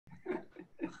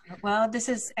Well, this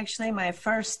is actually my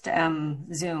first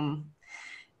Zoom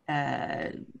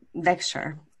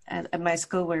lecture. At my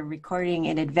school, we're recording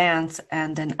in advance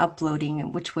and then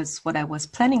uploading, which was what I was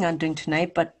planning on doing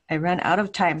tonight, but I ran out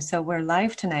of time, so we're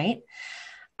live tonight.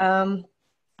 And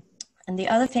the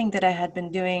other thing that I had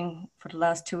been doing for the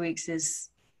last 2 weeks is,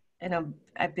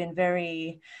 I've been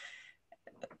very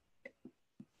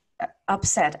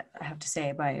upset, I have to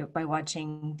say, by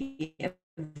watching the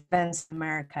events in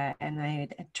America, and I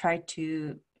tried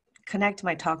to connect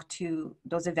my talk to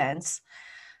those events,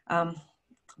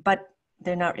 but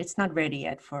it's not ready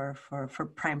yet for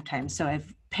prime time. So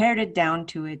I've pared it down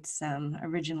to its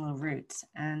original roots,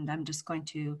 and I'm just going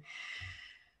to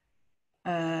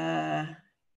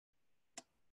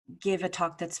give a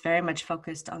talk that's very much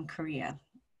focused on Korea.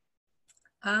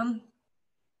 And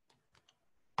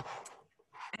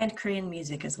Korean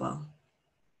music as well.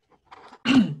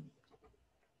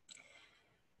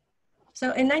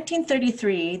 So in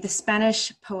 1933, the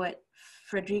Spanish poet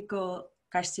Federico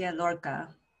García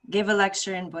Lorca gave a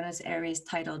lecture in Buenos Aires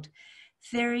titled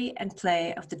Theory and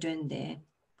Play of the Duende.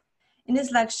 In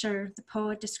his lecture, the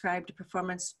poet described a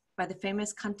performance by the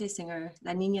famous cante singer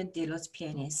La Niña de Los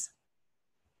Peines.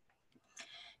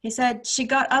 He said, "She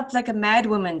got up like a mad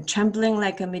woman, trembling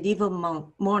like a medieval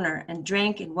mourner, and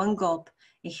drank in one gulp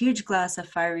a huge glass of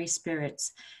fiery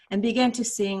spirits, and began to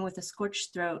sing with a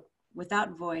scorched throat,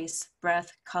 without voice,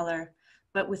 breath, color,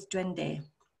 but with duende.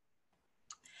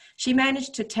 She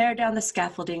managed to tear down the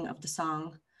scaffolding of the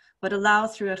song, but allow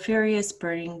through a furious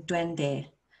burning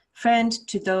duende, friend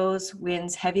to those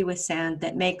winds heavy with sand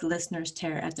that make listeners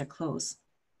tear at their clothes."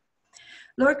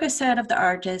 Lorca said of the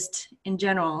artist, in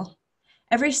general,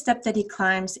 every step that he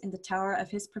climbs in the tower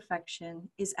of his perfection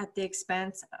is at the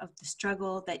expense of the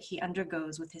struggle that he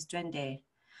undergoes with his duende,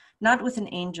 not with an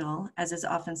angel, as is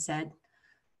often said,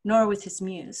 nor with his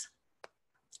muse.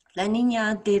 La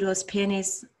Niña de Los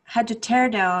Peines had to tear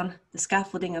down the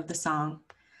scaffolding of the song,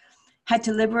 had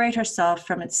to liberate herself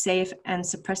from its safe and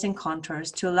suppressing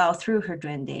contours to allow through her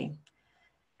duende.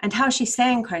 And how she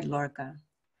sang, cried Lorca,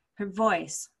 her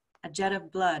voice, a jet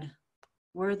of blood,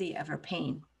 worthy of her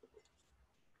pain.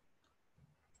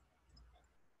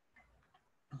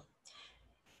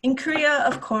 In Korea,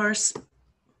 of course,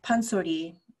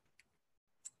 pansori,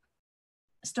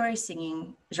 story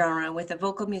singing genre with a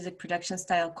vocal music production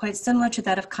style quite similar to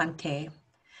that of cante,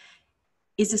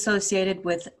 is associated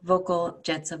with vocal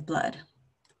jets of blood.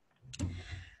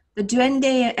 The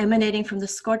duende emanating from the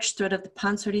scorched throat of the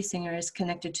pansori singer is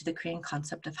connected to the Korean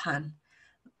concept of han,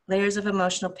 layers of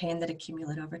emotional pain that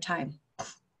accumulate over time.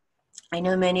 I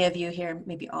know many of you here,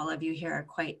 maybe all of you here, are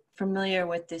quite familiar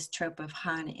with this trope of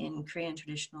han in Korean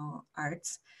traditional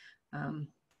arts,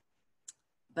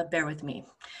 but bear with me.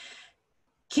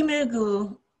 Kim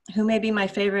Il-gu, who may be my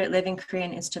favorite living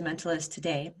Korean instrumentalist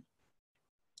today,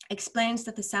 explains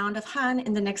that the sound of han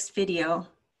in the next video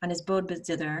on his bod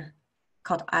zither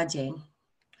called Ajeng.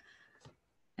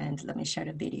 And let me share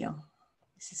the video.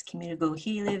 This is Kim Il-gu.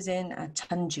 He lives in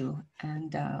Jeonju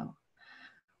and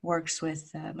works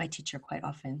with my teacher quite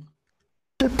often.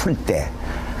 풀 때,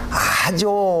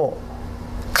 아주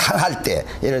강할 때,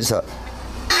 예를 들어서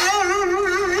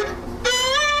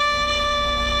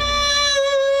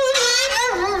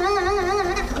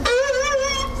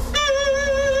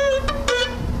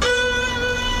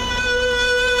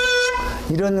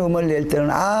이런 음을 낼 때는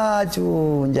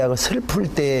아주 이제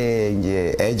슬플 때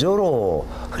이제 애조로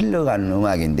흘러가는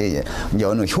음악인데 이제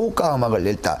어느 효과 음악을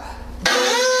낼다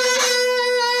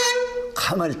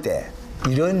강할 때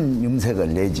이런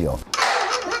음색을 내지요.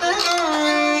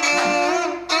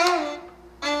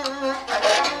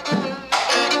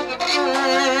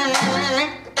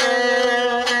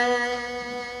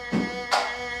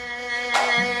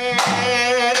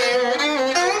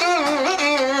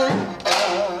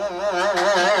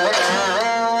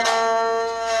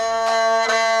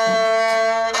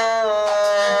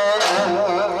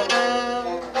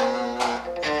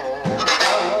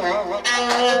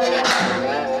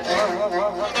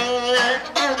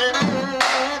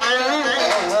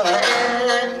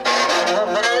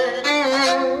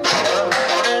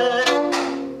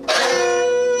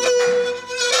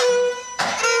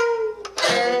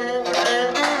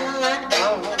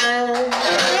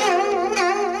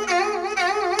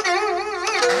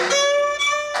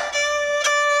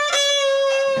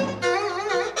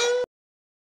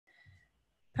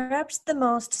 Perhaps the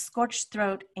most scorched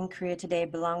throat in Korea today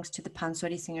belongs to the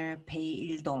pansori singer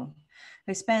Bae Il-Dong,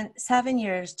 who spent 7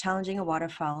 years challenging a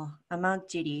waterfall on Mount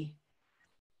Jiri.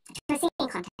 A singing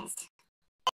contest.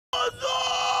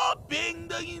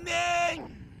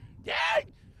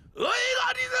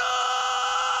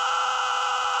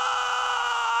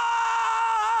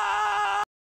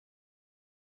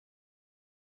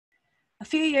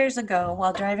 few years ago,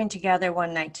 while driving together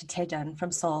one night to Daejeon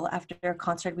from Seoul after a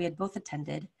concert we had both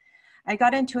attended, I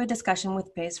got into a discussion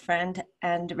with Bae's friend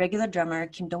and regular drummer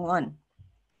Kim Dong-won.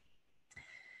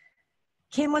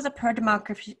 Kim was a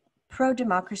pro-democracy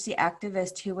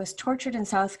activist who was tortured in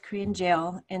South Korean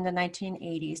jail in the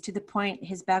 1980s to the point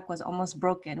his back was almost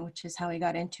broken, which is how he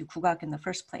got into kugak in the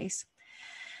first place.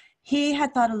 He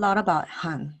had thought a lot about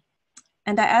Han,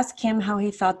 and I asked Kim how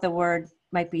he thought the word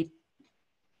might be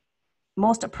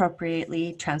most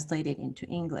appropriately translated into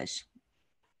English.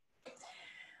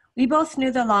 We both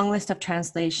knew the long list of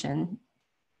translation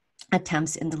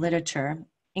attempts in the literature,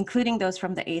 including those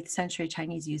from the 8th century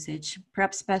Chinese usage,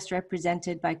 perhaps best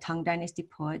represented by Tang Dynasty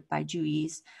poet Bai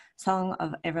Juyi's Song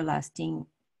of Everlasting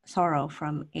Sorrow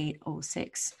from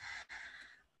 806.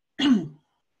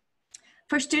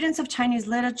 For students of Chinese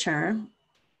literature,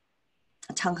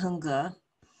 Chang Henge,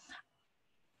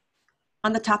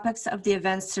 on the topics of the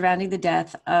events surrounding the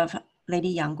death of Lady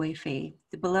Yang Guifei,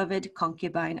 the beloved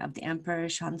concubine of the Emperor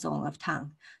Xuanzong of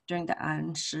Tang during the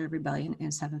Anshi Rebellion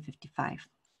in 755.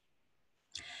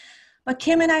 But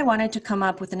Kim and I wanted to come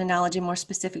up with an analogy more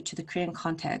specific to the Korean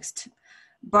context.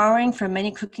 Borrowing from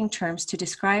many cooking terms to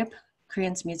describe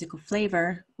Korean's musical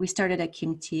flavor, we started at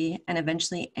kimchi and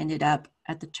eventually ended up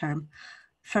at the term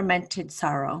fermented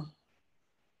sorrow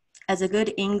as a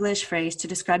good English phrase to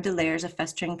describe the layers of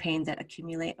festering pain that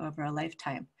accumulate over a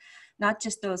lifetime, not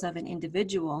just those of an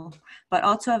individual, but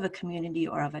also of a community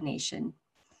or of a nation.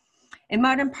 In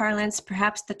modern parlance,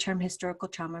 perhaps the term historical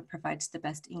trauma provides the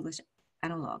best English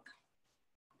analog.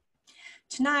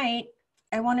 Tonight,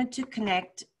 I wanted to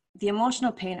connect the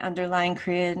emotional pain underlying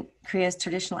Korea's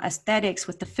traditional aesthetics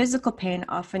with the physical pain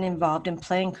often involved in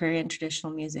playing Korean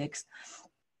traditional musics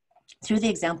through the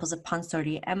examples of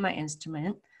pansori and my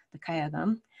instrument, the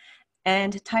kayagam,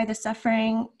 and tie the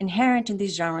suffering inherent in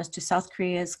these genres to South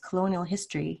Korea's colonial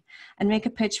history and make a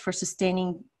pitch for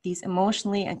sustaining these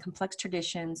emotionally and complex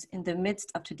traditions in the midst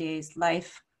of today's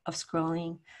life of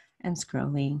scrolling and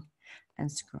scrolling and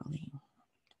scrolling.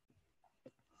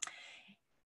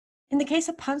 In the case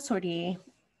of pansori,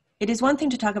 it is one thing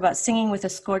to talk about singing with a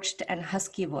scorched and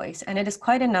husky voice, and it is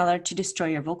quite another to destroy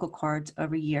your vocal cords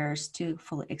over years to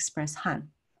fully express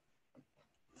Han.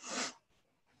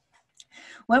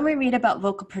 When we read about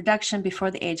vocal production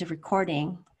before the age of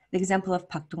recording, the example of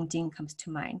Park Dong-jin comes to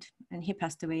mind, and he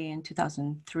passed away in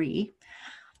 2003.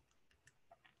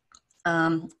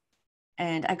 And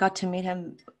I got to meet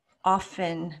him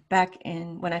often back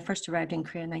when I first arrived in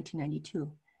Korea in 1992.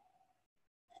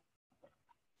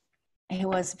 He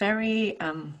was very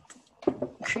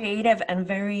creative and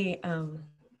very,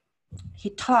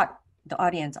 he taught the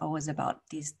audience always about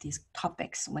these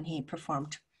topics when he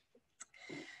performed.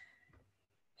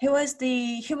 He was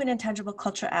the human intangible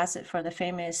cultural asset for the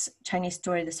famous Chinese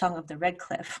story, The Song of the Red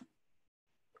Cliff,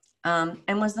 and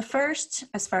was the first,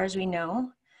 as far as we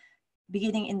know,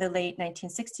 beginning in the late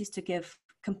 1960s to give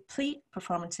complete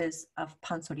performances of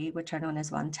pansori, which are known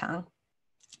as wanchang,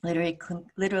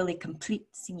 literally complete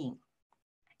singing.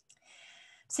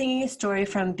 Singing a story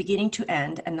from beginning to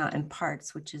end and not in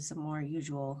parts, which is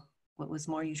what was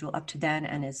more usual up to then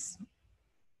and is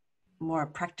more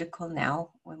practical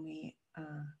now when we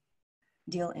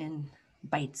deal in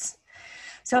bites.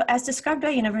 So as described by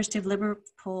University of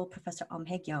Liverpool professor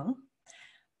Hae-kyung,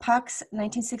 Park's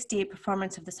 1968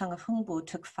 performance of the Song of Heung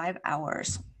took 5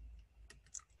 hours,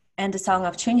 and the Song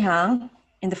of Chunhyang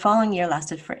in the following year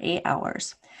lasted for 8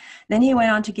 hours. Then he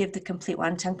went on to give the complete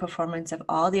wanchang performance of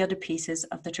all the other pieces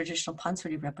of the traditional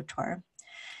pansori repertoire.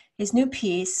 His new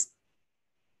pansori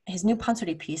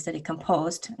piece that he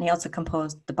composed, and he also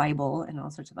composed the Bible and all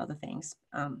sorts of other things.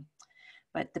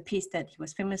 But the piece that he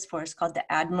was famous for is called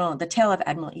The Tale of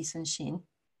Admiral Yi Sun-shin,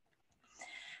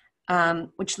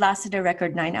 which lasted a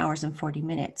record 9 hours and 40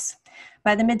 minutes.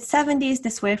 By the mid-70s,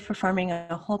 this way of performing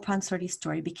a whole pansori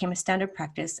story became a standard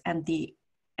practice and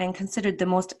considered the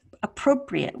most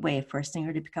appropriate way for a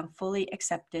singer to become fully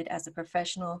accepted as a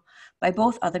professional by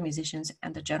both other musicians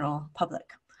and the general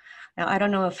public. Now, I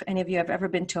don't know if any of you have ever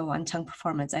been to a wanchang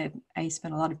performance. I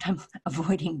spent a lot of time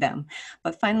avoiding them.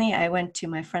 But finally, I went to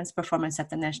my friend's performance at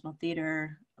the National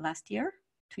Theater last year,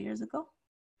 2 years ago.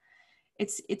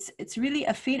 It's really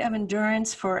a feat of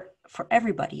endurance for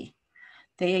everybody.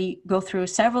 They go through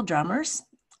several drummers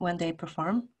when they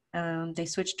perform. They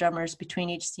switch drummers between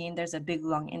each scene. There's a big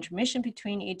long intermission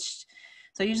between each.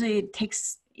 So usually it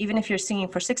takes, even if you're singing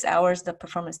for 6 hours, the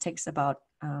performance takes about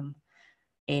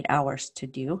 8 hours to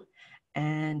do.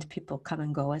 And people come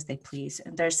and go as they please.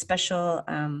 And there's special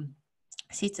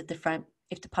seats at the front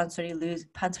if the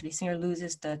pansori singer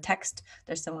loses the text,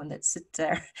 there's someone that sits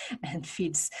there and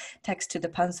feeds text to the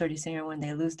pansori singer when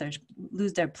they lose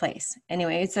their place.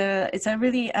 Anyway, it's a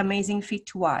really amazing feat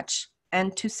to watch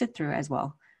and to sit through as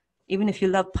well. Even if you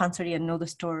love pansori and know the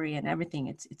story and everything,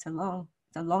 it's a long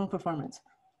performance.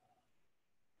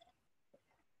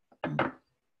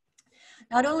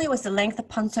 Not only was the length of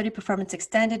pansori performance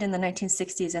extended in the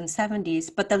 1960s and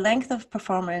 70s, but the length of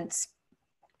performances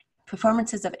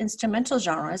of instrumental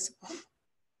genres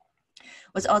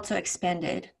was also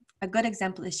expanded. A good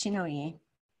example is shinoi.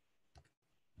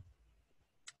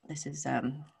 This is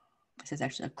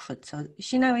actually a kut. So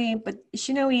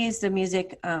shinoi is the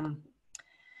music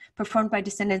performed by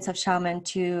descendants of shaman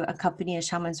to accompany a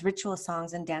shaman's ritual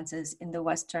songs and dances in the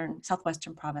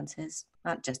southwestern provinces,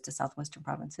 not just the southwestern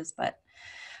provinces, but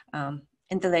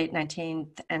in the late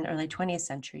 19th and early 20th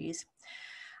centuries.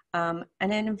 And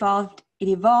it evolved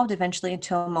eventually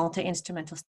into a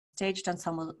multi-instrumental staged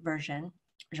ensemble version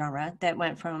genre that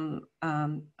went from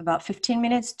about 15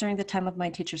 minutes during the time of my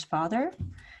teacher's father,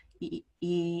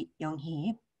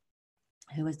 Young-hee,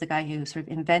 who was the guy who sort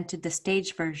of invented the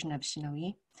staged version of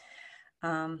shinoi.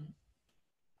 And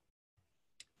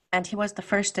he was the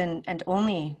first and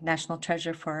only national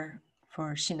treasure for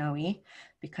shinoi,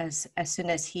 because as soon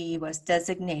as he was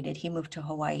designated, he moved to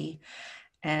Hawaii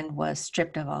and was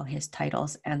stripped of all his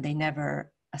titles, and they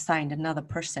never assigned another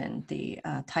person the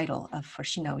title for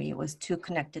shinoi. It was too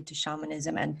connected to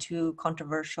shamanism and too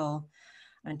controversial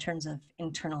in terms of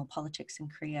internal politics in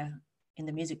Korea in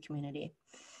the music community.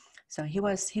 So he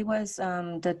was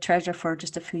the treasure for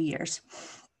just a few years.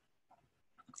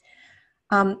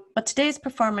 But today's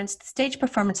performance, the stage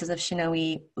performances of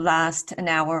shinoi last an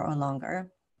hour or longer.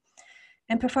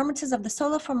 And performances of the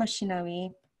solo form of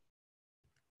shinoi,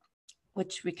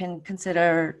 which we can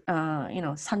consider,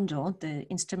 sanjo, the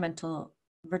instrumental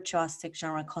virtuosic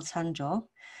genre called sanjo,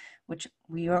 which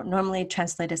we normally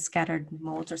translate as scattered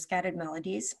modes or scattered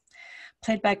melodies,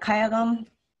 played by kayagam,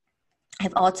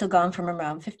 have also gone from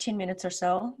around 15 minutes or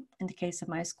so in the case of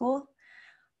my school.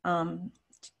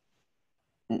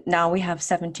 Now we have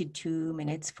 72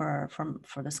 minutes for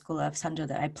the school of sanjo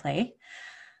that I play.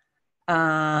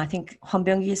 I think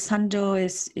Hwonbyunggi's sanjo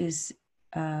is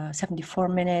 74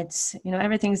 minutes.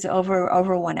 Everything's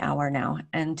over 1 hour now.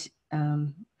 And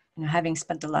having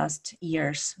spent the last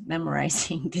years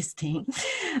memorizing this thing,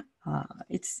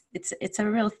 it's a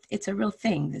real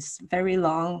thing. This very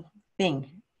long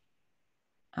thing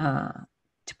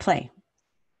to play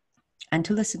and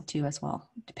to listen to as well,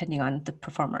 depending on the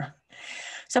performer.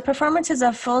 So performances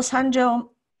of full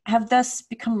sanjo have thus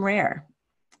become rare.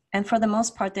 And for the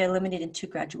most part, they're limited to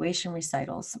graduation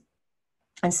recitals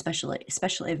and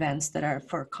special events that are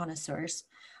for connoisseurs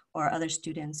or other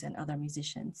students and other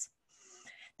musicians.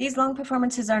 These long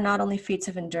performances are not only feats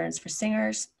of endurance for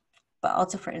singers, but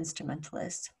also for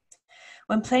instrumentalists.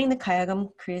 When playing the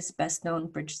kayagam, Korea's best-known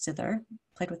bridge zither,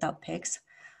 played without picks,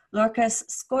 Lorca's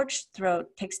scorched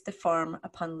throat takes the form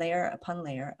upon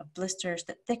layer of blisters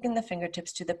that thicken the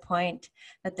fingertips to the point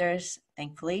that there's,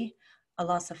 thankfully, a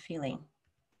loss of feeling.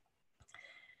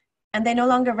 And they no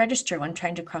longer register when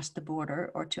trying to cross the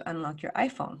border or to unlock your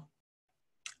iPhone.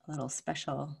 A little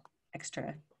special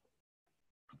extra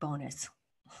bonus.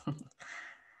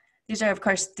 These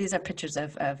are pictures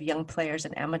of young players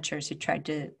and amateurs who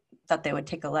thought they would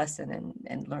take a lesson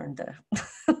and learned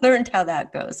how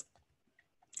that goes.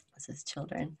 This is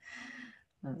children.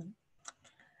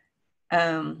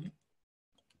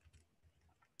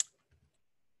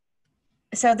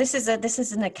 So this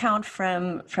is an account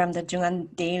from the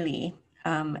Jungan Daily.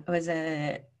 It was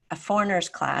a foreigner's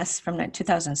class from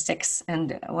 2006,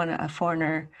 and a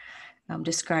foreigner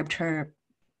described her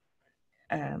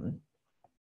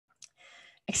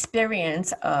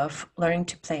experience of learning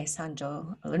to play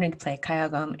sanjo, learning to play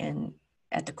kayagam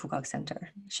at the Kugak Center.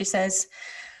 She says,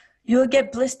 "You will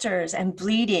get blisters and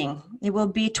bleeding. It will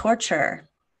be torture,"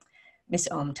 Miss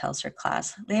Ohm tells her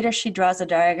class. Later, she draws a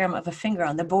diagram of a finger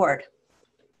on the board.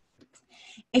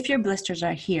 "If your blisters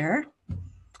are here,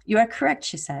 you are correct,"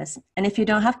 she says. "And if you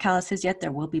don't have calluses yet,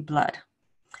 there will be blood."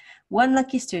 One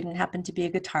lucky student happened to be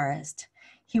a guitarist.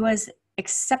 He was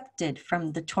accepted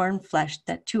from the torn flesh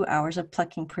that 2 hours of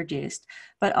plucking produced,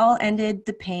 but all endured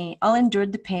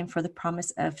the pain for the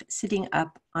promise of sitting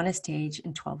up on a stage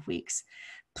in 12 weeks,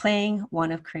 playing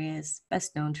one of Korea's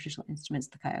best-known traditional instruments,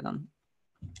 the kayagam.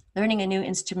 Learning a new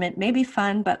instrument may be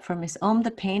fun, but for Miss Ohm,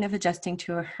 the pain of adjusting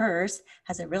to hers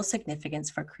has a real significance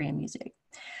for Korean music.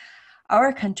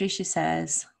 Our country, she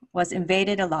says, was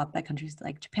invaded a lot by countries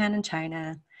like Japan and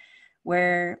China,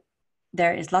 where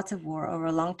there is lots of war over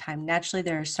a long time. Naturally,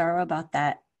 there is sorrow about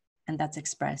that, and that's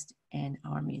expressed in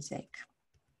our music.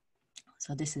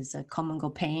 So this is a common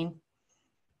pain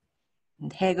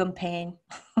and heung pain.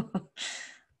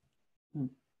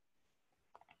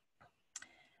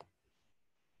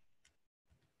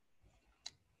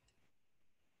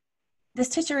 This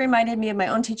teacher reminded me of my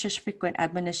own teacher's frequent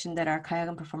admonition that our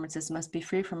Kayagan performances must be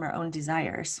free from our own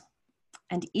desires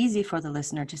and easy for the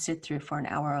listener to sit through for an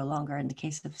hour or longer in the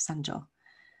case of Sanjo,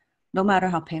 no matter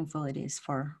how painful it is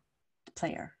for the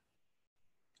player.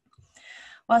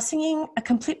 While singing a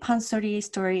complete pansori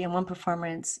story in one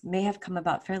performance may have come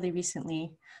about fairly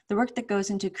recently, the work that goes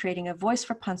into creating a voice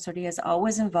for pansori is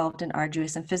always involved in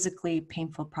arduous and physically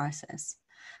painful process.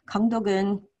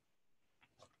 Kangdok은,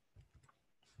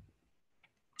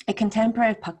 a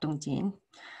contemporary of Park Dong-jin,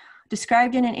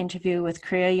 described in an interview with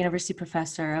Korea University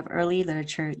professor of early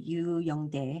literature Yu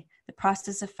Young-dae the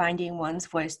process of finding one's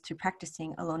voice through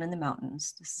practicing alone in the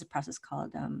mountains. This is a process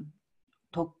called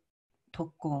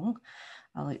Dokgong.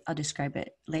 I'll describe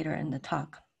it later in the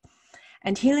talk.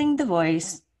 And healing the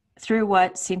voice through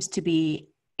what seems to be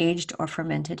aged or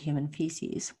fermented human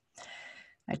feces.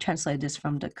 I translated this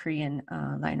from the Korean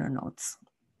liner notes.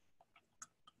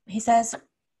 He says,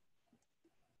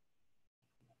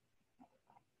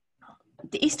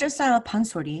 the Eastern style of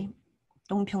pansori,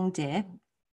 Dongpyeongje,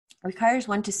 requires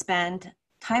one to spend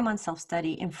time on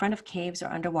self-study in front of caves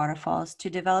or under waterfalls to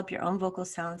develop your own vocal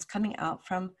sounds coming out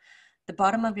from the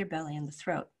bottom of your belly and the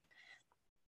throat.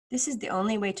 This is the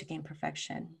only way to gain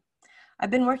perfection. I've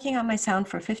been working on my sound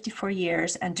for 54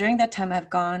 years, and during that time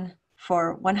I've gone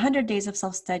for 100 days of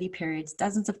self-study periods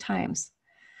dozens of times,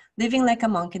 living like a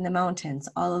monk in the mountains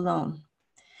all alone.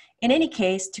 In any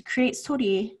case, to create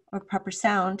sori, or proper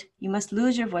sound, you must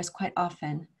lose your voice quite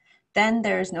often. Then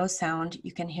there is no sound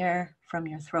you can hear from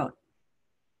your throat.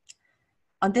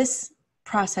 On this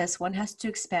process, one has to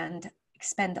expend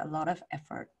a lot of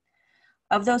effort.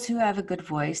 Of those who have a good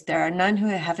voice, there are none who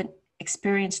haven't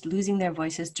experienced losing their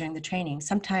voices during the training.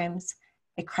 Sometimes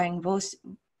a crying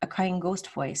ghost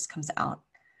voice comes out.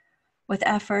 With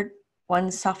effort,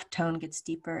 one's soft tone gets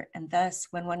deeper, and thus,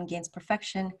 when one gains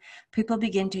perfection, people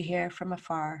begin to hear from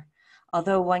afar,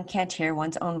 although one can't hear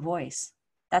one's own voice.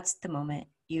 That's the moment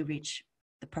you reach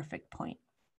the perfect point.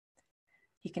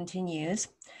 He continues,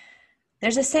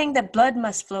 there's a saying that blood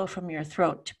must flow from your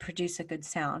throat to produce a good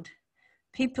sound.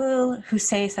 People who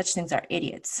say such things are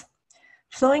idiots.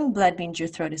 Flowing blood means your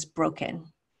throat is broken.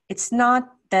 It's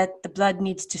not that the blood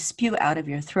needs to spew out of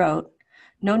your throat.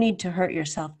 No need to hurt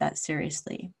yourself that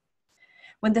seriously.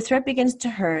 When the throat begins to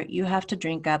hurt, you have to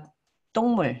drink up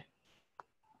똥물.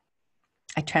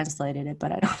 I translated it,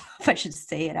 but I don't know if I should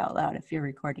say it out loud if you're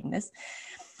recording this.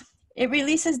 It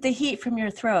releases the heat from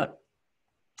your throat.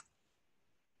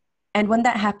 And when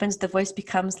that happens, the voice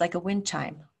becomes like a wind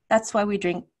chime. That's why we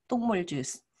drink 똥물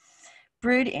juice,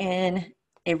 brewed in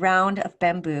a round of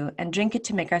bamboo, and drink it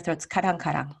to make our throats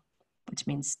karang-karang, which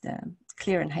means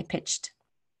clear and high-pitched.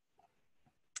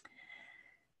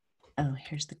 Oh,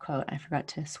 here's the quote. I forgot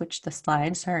to switch the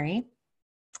slide. Sorry.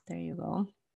 There you go.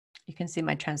 You can see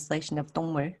my translation of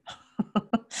똥물.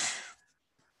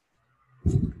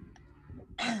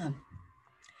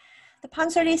 The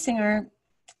pansori singer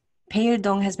Bae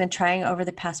Il-Dong has been trying over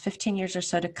the past 15 years or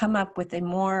so to come up with a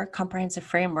more comprehensive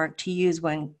framework to use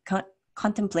when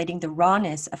contemplating the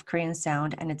rawness of Korean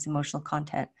sound and its emotional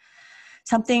content.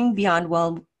 Something beyond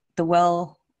the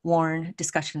well-worn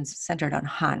discussions centered on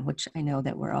Han, which I know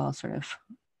that we're all sort of,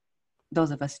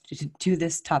 those of us who do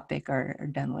this topic are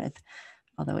done with,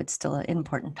 although it's still an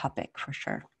important topic for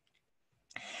sure.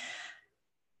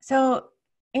 So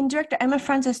in director Emma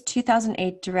France's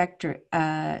 2008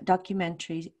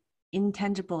 documentary,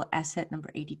 Intangible Asset number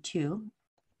 82,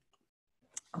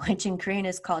 which in Korean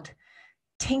is called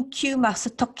Thank You Master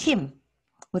Kim,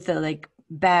 with a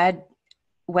bad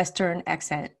Western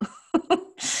accent.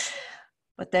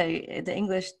 But the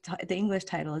English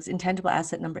title is Intangible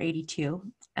Asset number 82,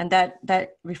 and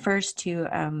that refers to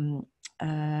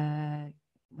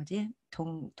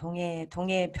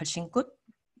동해 별신꽃,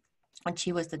 when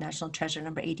she was the national treasure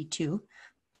number 82-1.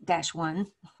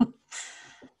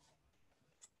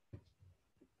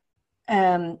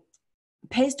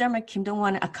 Bae's drummer Kim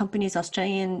Dong-won accompanies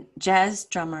Australian jazz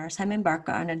drummer Simon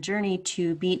Barker on a journey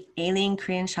to meet alien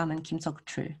Korean shaman Kim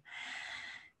Sok-chul.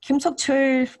 Kim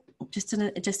Sok-chul, just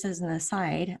as an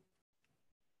aside,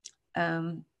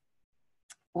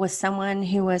 was someone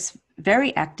who was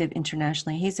very active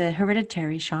internationally. He's a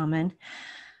hereditary shaman,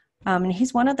 and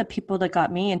he's one of the people that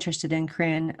got me interested in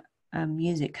Korean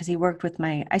music, because he worked with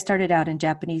I started out in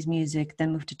Japanese music,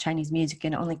 then moved to Chinese music,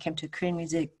 and only came to Korean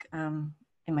music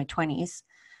in my 20s.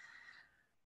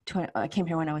 I came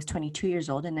here when I was 22 years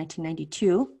old in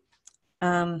 1992.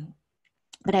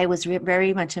 But I was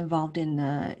very much involved in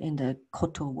the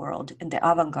koto world, in the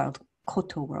avant-garde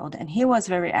koto world. And he was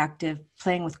very active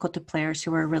playing with koto players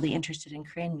who were really interested in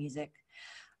Korean music.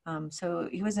 So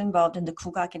he was involved in the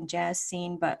kugak and jazz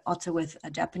scene, but also with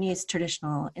Japanese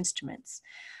traditional instruments.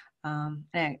 And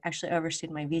I actually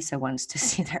overstayed my visa once to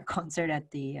see their concert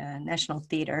at the National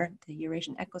Theater, the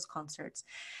Eurasian Echoes concerts.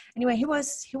 Anyway, he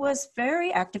was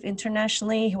very active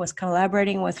internationally. He was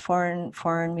collaborating with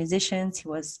foreign musicians. He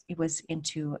was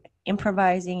into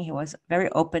improvising. He was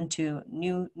very open to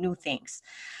new things.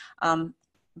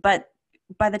 But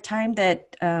by the time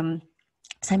that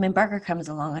Simon Barker comes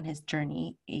along on his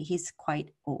journey, he's quite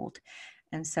old.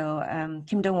 And so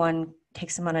Kim Dong-won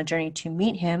takes him on a journey to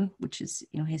meet him, which is,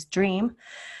 his dream,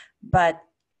 but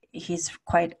he's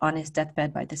quite on his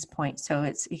deathbed by this point. So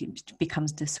it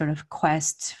becomes this sort of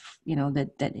quest,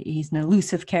 that he's an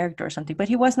elusive character or something, but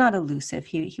he was not elusive.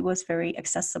 He was very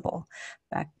accessible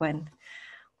back when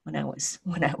I was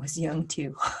young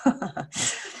too.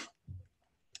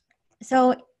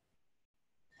 So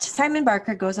Simon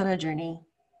Barker goes on a journey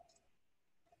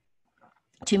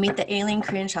to meet the alien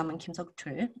Korean shaman Kim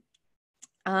Seok-chul.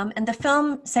 And the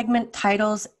film segment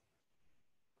titles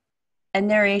and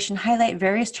narration highlight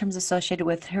various terms associated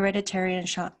with hereditary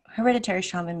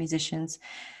shaman musicians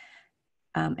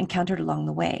encountered along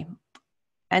the way.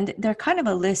 And they're kind of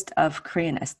a list of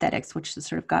Korean aesthetics, which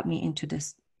sort of got me into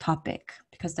this topic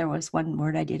because there was one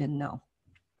word I didn't know.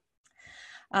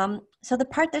 So the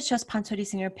part that shows pansori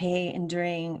singer Bae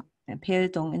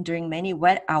Il-Dong enduring many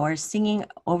wet hours singing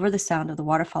over the sound of the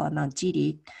waterfall on Mount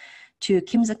Jiri to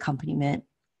Kim's accompaniment,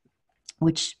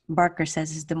 which Barker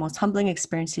says is the most humbling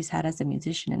experience he's had as a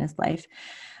musician in his life.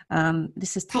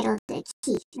 This is titled The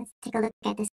Key. Let's take a look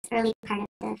at this early part of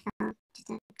the film.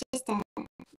 Just a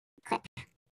clip.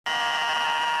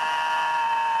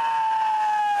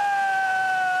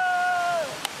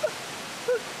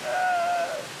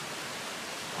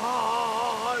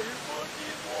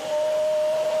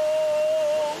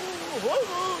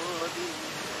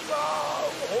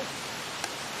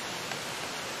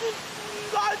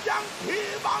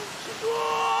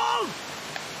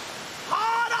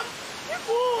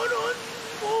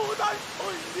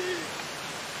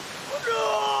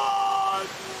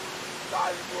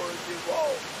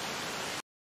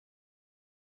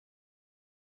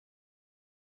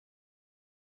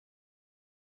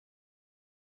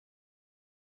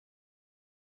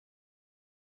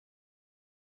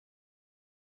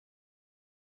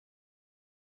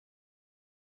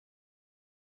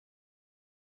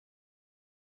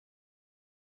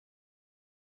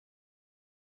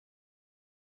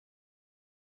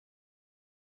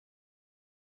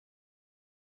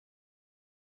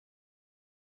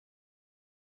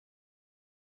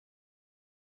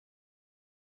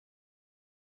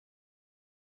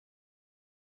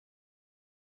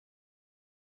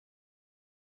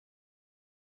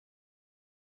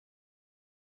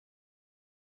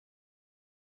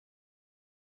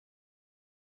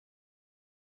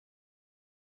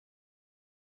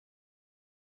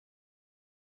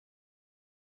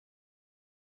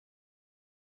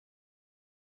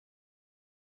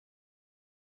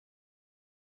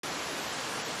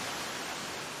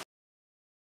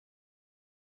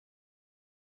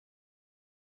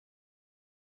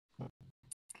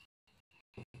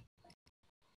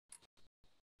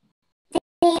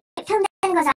 The film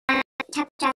then goes on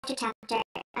chapter after chapter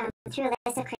through a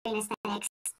list of Korean aesthetics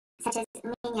such as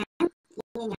Mingyang,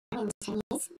 Yin Yang in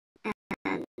Chinese,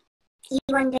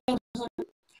 Iwon Him,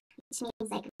 which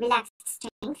means like relaxed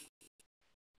strength,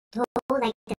 Do,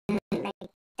 like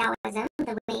Daoism,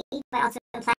 the way, but also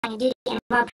implying a duty and a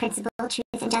moral principle,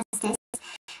 truth and justice.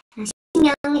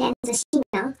 Shinyoung, it ends with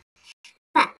Shinyoung.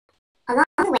 But along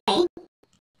the way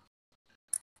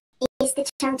is the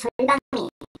term jolbangmi.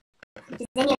 Does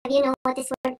any of you know what this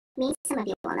word means? Some of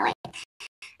you will know it.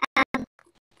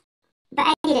 But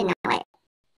I didn't know it.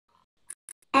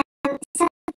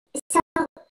 So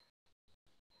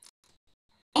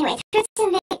anyway,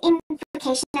 through the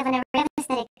implication of an array of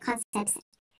aesthetic concepts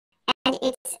and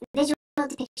its visual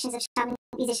depictions of shaman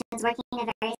musicians working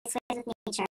in various ways with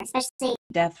nature, especially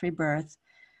Death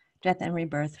and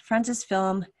Rebirth, France's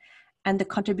film, and the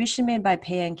contribution made by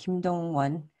Bae and Kim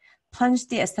Dong-won plunged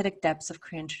the aesthetic depths of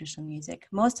Korean traditional music.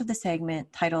 Most of the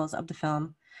segment titles of the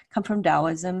film come from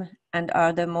Daoism and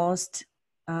are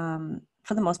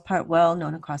for the most part, well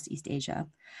known across East Asia.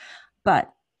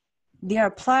 But they are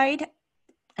applied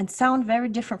and sound very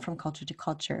different from culture to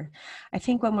culture. I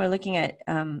think when we're looking at,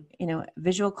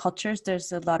 visual cultures,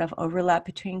 there's a lot of overlap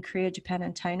between Korea, Japan,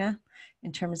 and China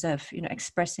in terms of,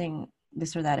 expressing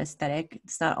this or that aesthetic.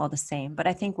 It's not all the same, but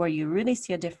I think where you really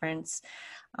see a difference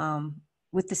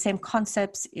with the same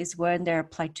concepts is when they're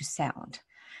applied to sound.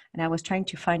 And I was trying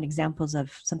to find examples of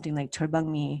something like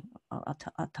jolbangmi.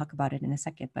 I'll talk about it in a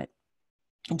second, but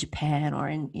in Japan or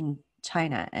in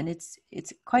China, and it's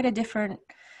quite a different.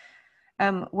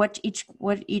 What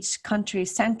each country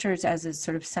centers as a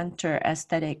sort of center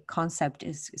aesthetic concept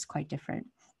is quite different.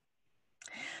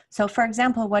 So, for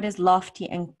example, what is lofty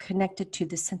and connected to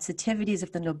the sensitivities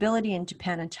of the nobility in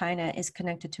Japan and China is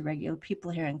connected to regular people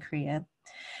here in Korea.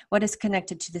 What is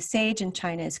connected to the sage in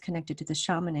China is connected to the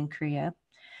shaman in Korea.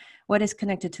 What is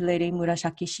connected to Lady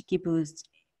Murasaki Shikibu's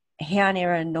Heian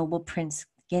era noble prince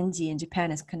Genji in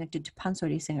Japan is connected to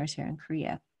pansori singers here in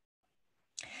Korea.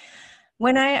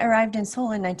 When I arrived in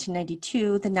Seoul in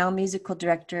 1992, the now musical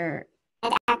director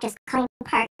and actress Colleen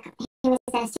Park, who was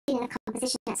then a student of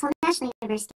composition at Seoul National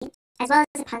University, as well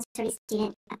as a pansori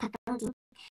student at Pakongji,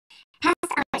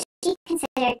 passed on what she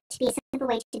considered to be a simple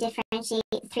way to differentiate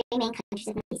the three main countries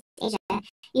of East Asia,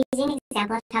 using an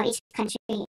example of how each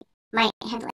country might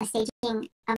handle a staging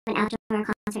of an outdoor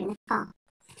concert in the fall.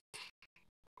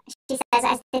 She says,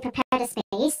 as they prepared a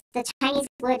space, the Chinese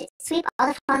would sweep all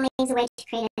the fallen leaves away to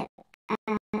create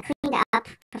a cleaned up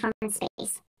performance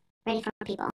space ready for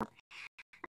people.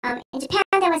 In Japan,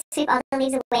 they would sweep all the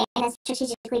leaves away and then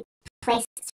strategically place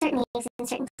certain leaves in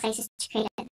certain places to create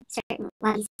a certain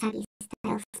wabi-sabi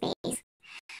style space.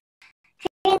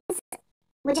 Koreans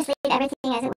would just leave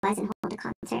everything as it was and hold a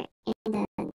concert in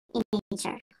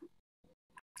nature.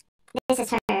 This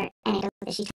is her anecdote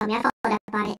that she told me. I followed up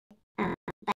about it,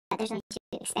 but there's no need to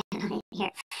expand on it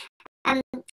here.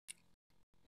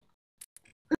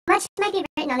 Much might be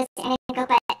written on this anecdote,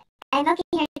 but I'm looking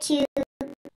here to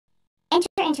enter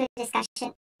into a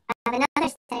discussion of another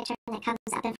aesthetic term that comes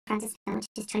up in France's film, which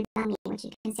is jolbangmi, which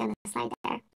you can see on the slide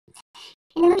there.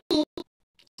 In the movie,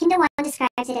 Kim Do-won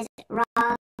describes it as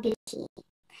raw beauty,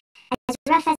 as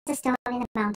rough as the stone in the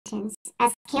mountains,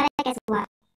 as chaotic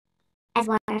as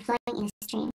water flowing in a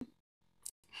stream.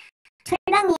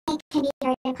 Jolbangmi can be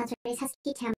heard in pansori's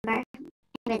husky timbre and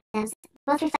rhythms,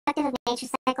 both reflective of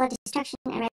nature's cycle of destruction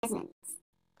and resonance.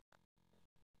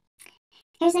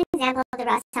 Here's an example of the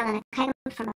raw sound on a kaigan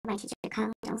performed by my teacher,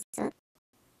 Kang Dong-soo.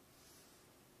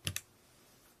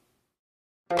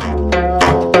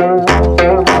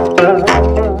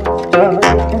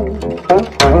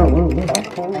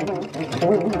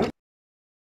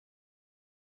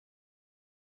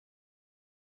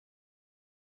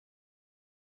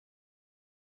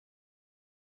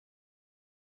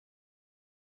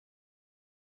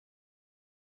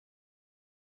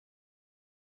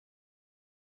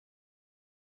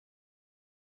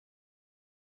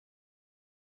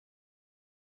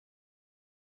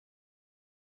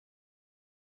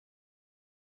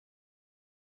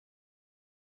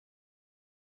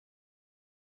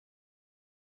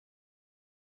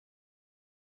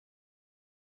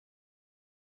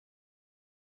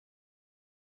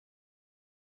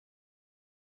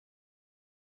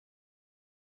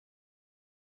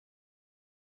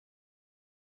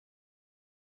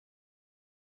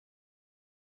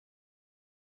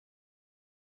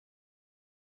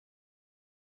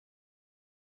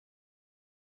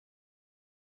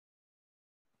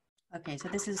 Okay, so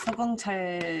this is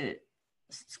Seogongchal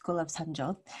School of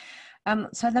Sanjo.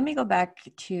 So let me go back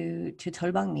to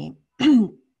jolbangmi.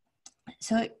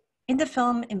 So in the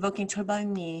film Invoking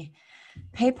Jolbangmi,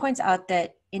 Pei points out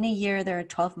that in a year there are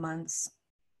 12 months,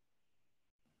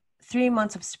 3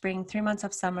 months of spring, 3 months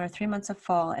of summer, 3 months of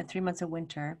fall, and 3 months of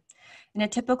winter. In a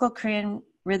typical Korean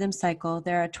rhythm cycle,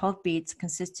 there are 12 beats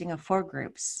consisting of 4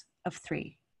 groups of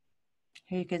 3.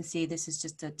 Here you can see this is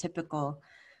just a typical,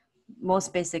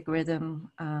 most basic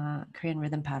rhythm, Korean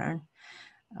rhythm pattern,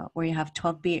 where you have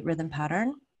 12-beat rhythm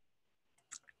pattern.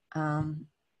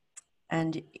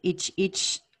 And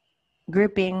each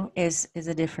grouping is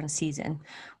a different season.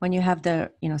 When you have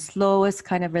the slowest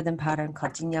kind of rhythm pattern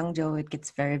called Jinyangjo, it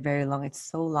gets very, very long. It's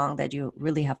so long that you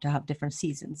really have to have different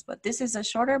seasons. But this is a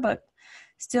shorter, but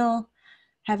still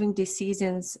having these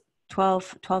seasons,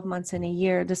 12 months in a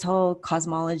year, this whole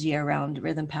cosmology around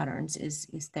rhythm patterns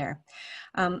is there.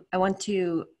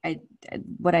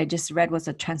 What I just read was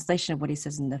a translation of what he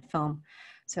says in the film.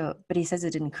 So, but he says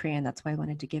it in Korean, that's why I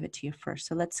wanted to give it to you first.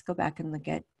 So let's go back and look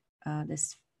at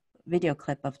this video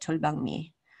clip of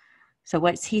jolbangmi. So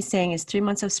what he's saying is 3 12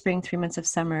 months of spring, 3 months of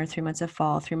summer, 3 months of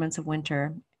fall, 3 months of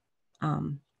winter,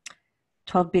 12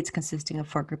 12 beads consisting of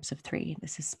 4 groups of 3.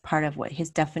 This is part of what his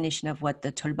definition of what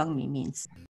the jolbangmi means.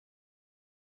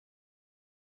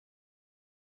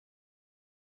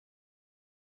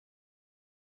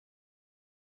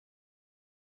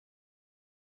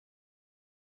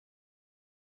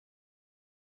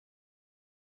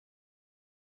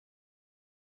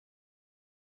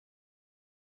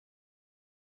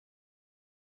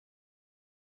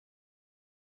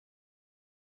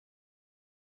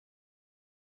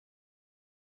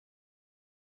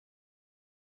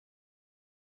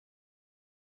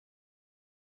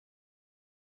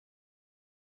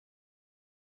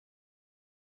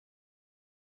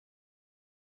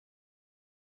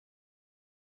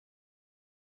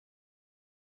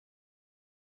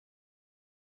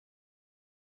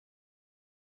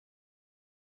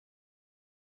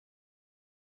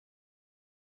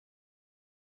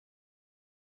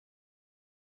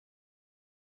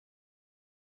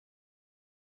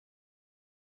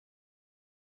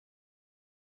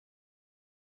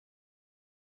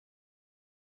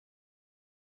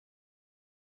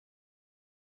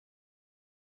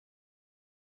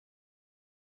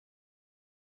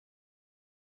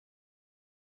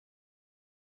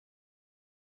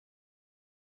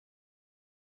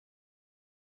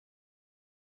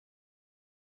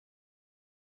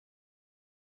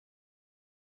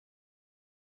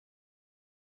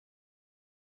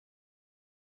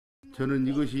 저는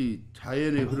이것이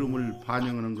자연의 흐름을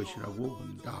반영하는 것이라고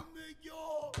봅니다.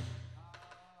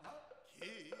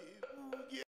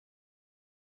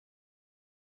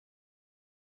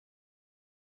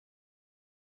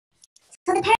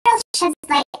 So the parallel sheds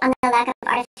light on the lack of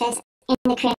artifice in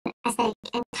the Korean aesthetic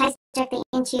and ties directly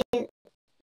into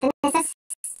the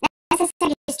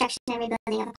necessary destruction and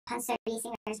rebuilding of the pansori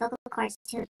singer's vocal cords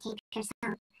to obtain pure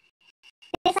sound.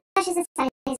 It flashes inside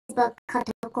his book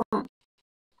called Doko,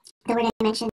 the word I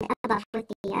mentioned above with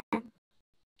the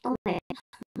word.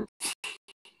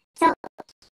 So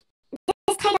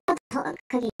this title, Doko,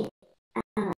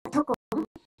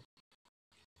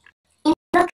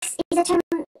 invokes a term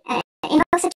that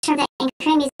in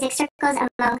Korean music circles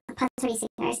among pansori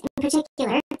singers in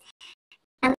particular,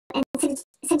 and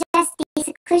suggests the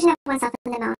seclusion of oneself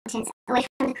in the mountains, away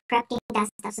from the corrupting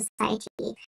dust of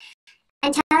society,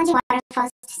 and challenging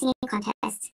waterfalls to singing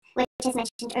contests, which, as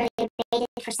mentioned earlier, rated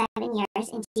for 7 years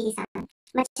in Jisan,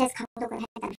 much as Kang Do-gun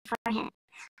had done before him,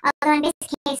 although in this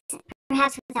case,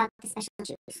 perhaps without the special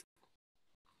juice.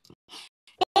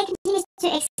 They continues to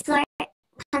explore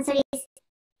pansori's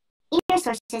inner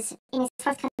sources in his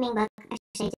forthcoming book,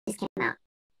 actually it just came out,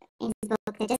 in his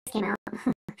book that just came out,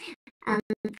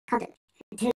 called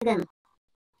Tugum.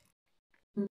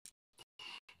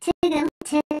 Tugum,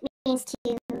 to means to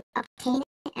obtain,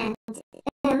 and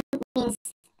means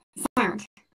sound,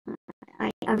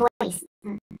 or voice.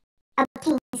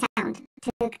 Obtain sound,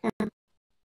 Tugum,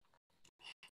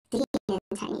 in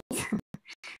Chinese.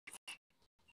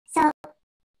 So,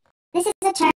 this is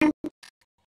a term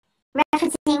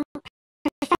referencing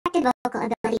perfected vocal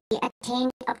ability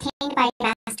obtained by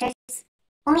masters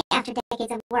only after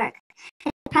decades of work.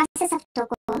 The process of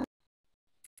doko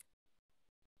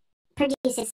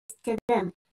produces the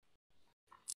boom.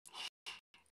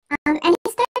 And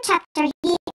his third chapter,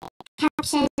 he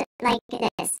captioned like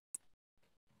this: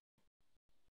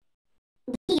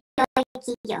 which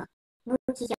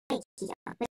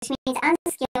means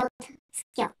unskilled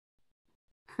skill.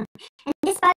 And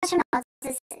this brought from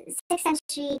the 6th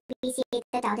century BC,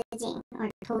 the Tao Te Ching, or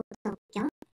Todokyong,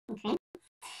 okay?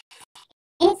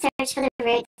 In its search for the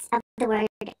roots of the word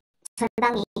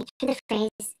jolbangmi to the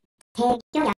phrase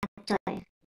대교약절,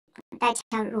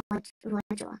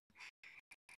 달차루어줘.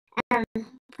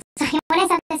 So when I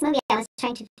saw this movie, I was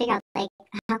trying to figure out, like,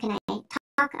 how can I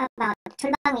talk about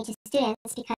jolbangmi to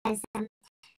students, because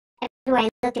everywhere I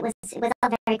looked, it was all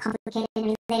very complicated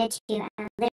and related to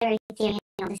literary theory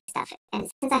and all this stuff. And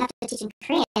since I have to teach in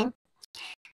Korean,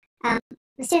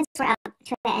 the students were up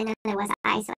to it, and then there was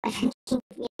I. So I've been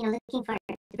looking for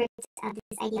the roots of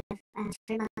this idea of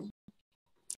jolbangmi,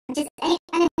 which is an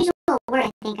unusual word.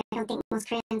 I think I don't think most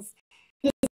Koreans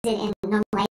use it in normal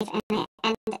life.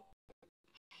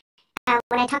 And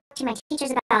when I talk to my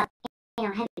teachers about,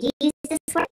 have you used this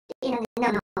word?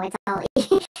 No, it's all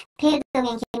Bae Il-Dong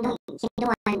and Kim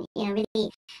Do-won, really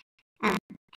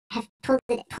have pulled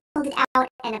it out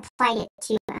and applied it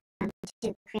to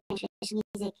Korean traditional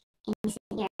music in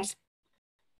recent years.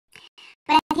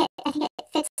 But I think it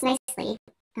fits nicely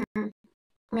when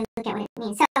we look at what it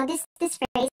means. So this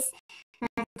phrase,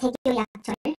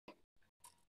 대교약절,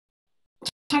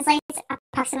 translates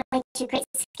approximately to great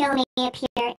skill may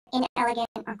appear inelegant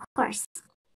or coarse.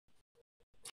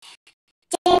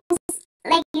 James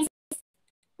like he's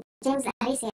James, how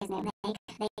do you say his name?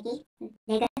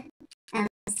 Vega.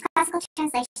 Classical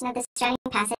translation of this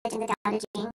surrounding passage in the Tao Te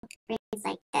Ching reads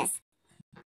like this.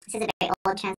 This is a very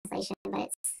old translation, but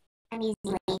it's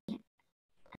amusingly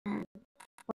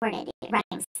worded. It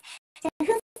rhymes. So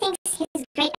who thinks his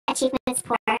great achievements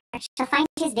poor shall find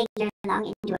his vigor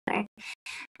long endure.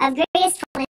 Of greatest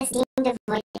fullness deemed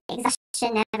devoid,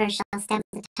 exhaustion never shall stem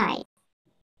the tide.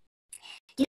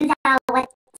 Do thou what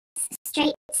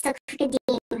straight still crooked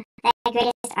deem, thy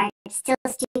greatest art still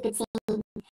stupid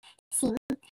seem,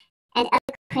 and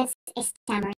eloquence a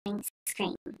stammering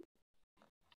scream.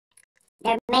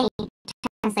 There are many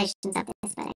translations of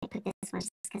this, but I put this one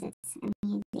just because it's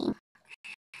amusing.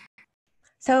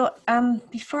 So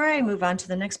before I move on to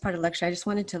the next part of the lecture, I just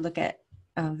wanted to look at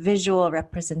visual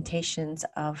representations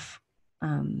of,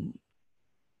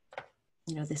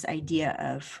 this idea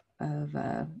of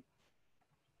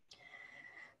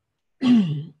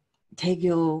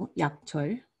Taegyo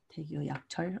yakchol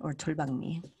or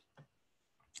jolbangmi.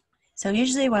 So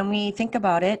usually when we think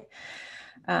about it,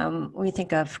 we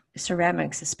think of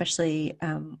ceramics, especially,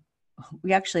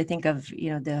 we actually think of,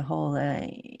 the whole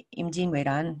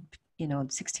Imjin-Weiran,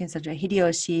 16th century.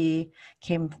 Hideyoshi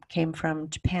came from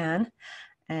Japan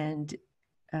and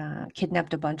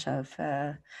kidnapped a bunch of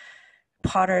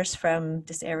potters from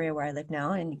this area where I live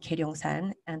now in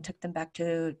Keryongsan and took them back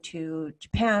to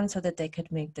Japan so that they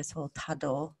could make this whole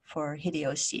tado for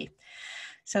Hideyoshi.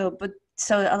 So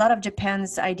a lot of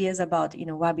Japan's ideas about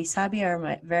wabi-sabi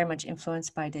are very much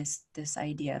influenced by this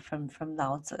idea from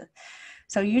Lao Tzu.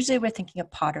 So usually we're thinking of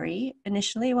pottery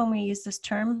initially when we use this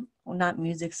term, well, not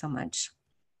music so much.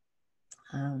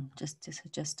 Just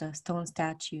stone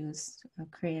statues,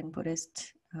 Korean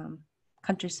Buddhist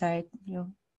countryside,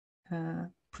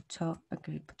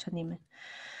 부처님.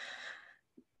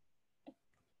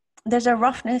 There's a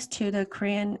roughness to the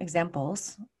Korean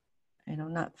examples,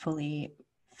 not fully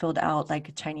filled out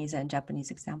like Chinese and Japanese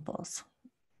examples.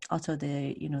 Also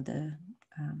the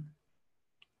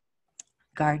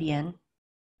guardian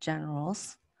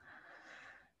generals.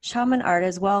 Shaman art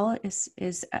as well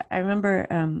is I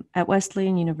remember at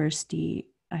Wesleyan University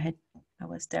I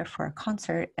was there for a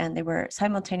concert and they were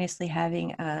simultaneously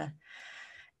having a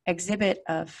exhibit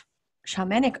of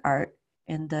shamanic art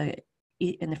in the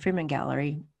Freeman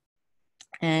Gallery,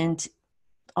 and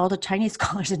all the Chinese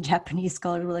scholars and Japanese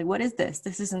scholars were like, what is this?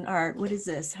 This isn't art. What is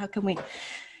this? How can we?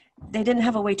 They didn't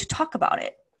have a way to talk about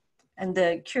it. And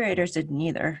the curators didn't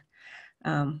either.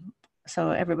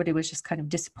 So everybody was just kind of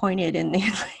disappointed in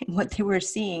what they were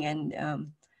seeing,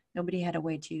 and nobody had a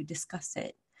way to discuss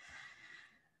it.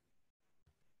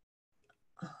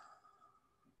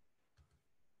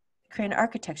 Korean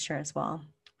architecture as well.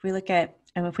 If we look at,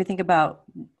 and if we think about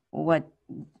what,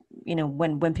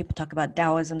 when people talk about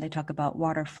Taoism, they talk about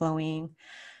water flowing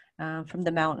from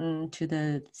the mountain to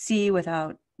the sea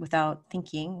without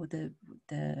thinking, with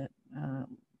the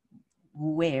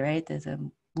wu wei, right? There's a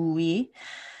wu yi,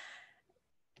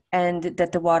 and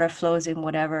that the water flows in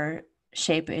whatever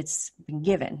shape it's been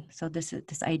given. So this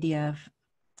idea of,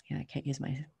 I can't use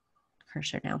my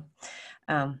cursor now.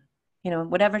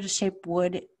 Whatever the shape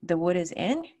the wood is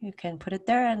in, you can put it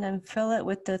there and then fill it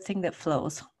with the thing that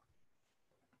flows.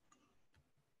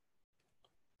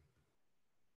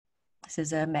 This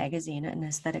is a magazine, an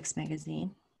aesthetics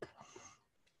magazine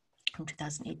from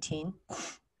 2018.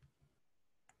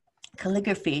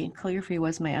 Calligraphy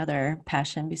was my other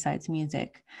passion besides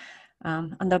music.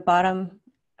 On the bottom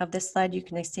of this slide, you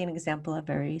can see an example of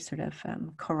very sort of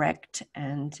correct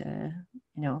and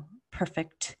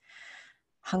perfect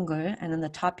Hangul, and on the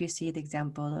top you see the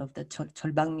example of the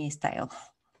jolbangmi style.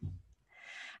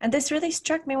 And this really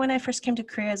struck me when I first came to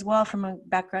Korea as well, from a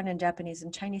background in Japanese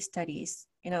and Chinese studies.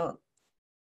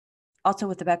 Also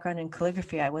with the background in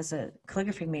calligraphy, I was a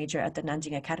calligraphy major at the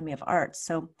Nanjing Academy of Arts.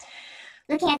 So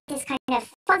looking at this kind of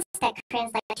fonts that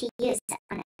Koreans like to use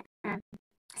on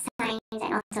signs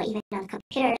and also even on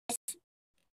computers,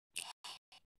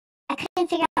 I couldn't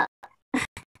figure out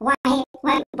why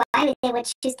they would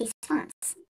choose these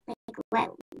fonts. Like,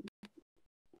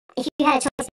 if you had a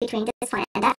choice between this font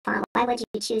and that font, why would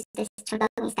you choose this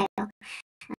jolbangmi style?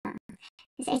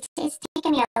 It's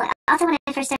taken me a while. Also, when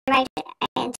I first arrived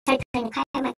and started playing the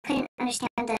kayam, I couldn't understand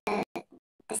the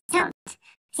sound. It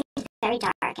seemed very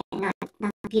dark and not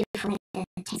beautiful in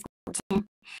the Chinese tune.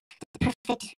 The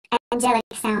perfect angelic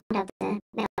sound of the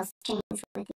metal strings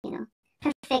with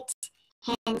perfect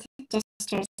hand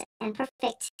gestures and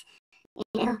perfect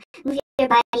move your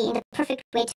body in the perfect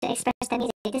way to express the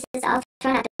music. This is all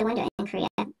thrown out the window in Korea.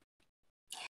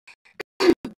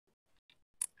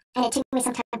 And it took me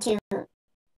some time to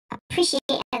appreciate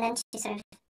and then to sort of,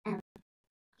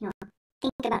 you know,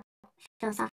 think about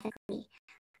philosophically.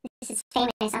 This is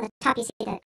famous. On the top, you see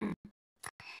that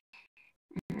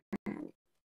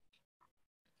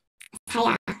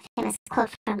Saya, famous quote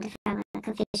from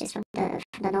Confucius from the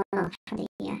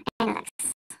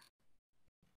Analects.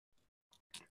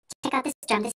 Check out this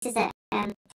drum. This is a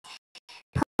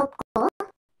pokgo.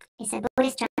 It's a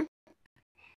Buddhist drum.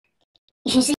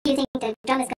 Usually you think the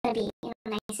drum is going to be, you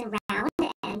know, nice and round,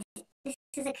 and this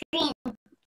is a Korean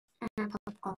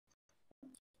pokgo.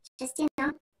 Just, you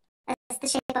know, that's the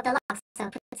shape of the log. So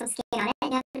put some skin on it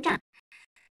and you have the drum.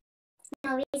 There's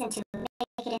no reason to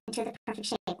make it into the perfect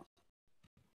shape.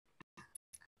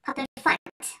 Popular font.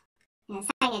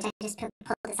 Signage, I just pulled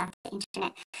this off the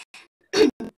internet.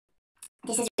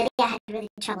 This is really, I had really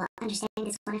trouble understanding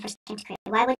this when I first came to Korea.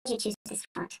 Why would you choose this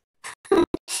font?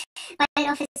 Why it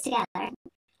all fits together?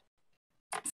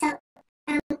 So,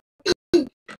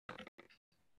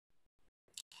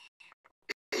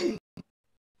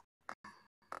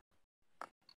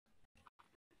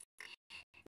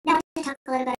 now I want to talk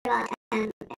a little bit about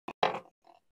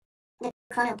the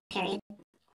colonial period.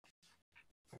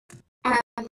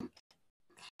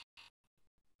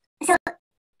 So,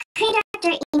 Korean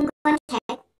director In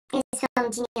Kwon-taek is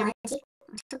from genealogy,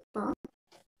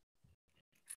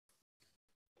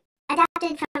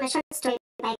 adapted from a short story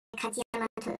by Kazuyama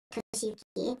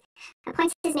Toshiyuki,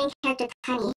 appoints his main character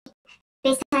Kani,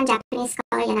 based on Japanese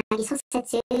scholar Yanagi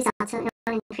Sosetsu, who is also known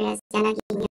in Korea as Yanagi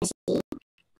Miyoshi,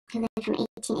 who lived from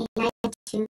 1889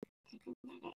 to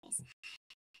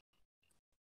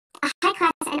a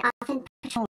high-class and often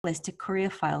paternalistic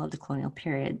Koreophile of the colonial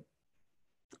period.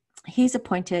 He's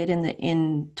appointed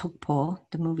in Tokpo,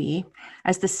 the movie,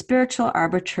 as the spiritual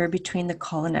arbiter between the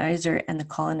colonizer and the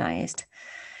colonized.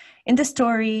 In the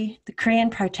story, the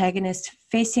Korean protagonist,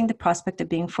 facing the prospect of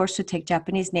being forced to take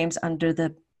Japanese names under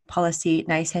the policy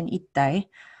Naisen Ittai,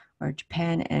 or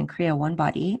Japan and Korea one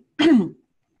body,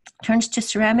 turns to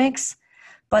ceramics,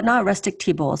 but not rustic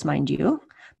tea bowls, mind you,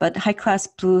 but high-class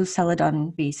blue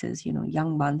celadon vases, you know,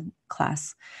 Yangman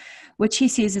class, which he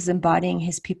sees as embodying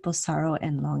his people's sorrow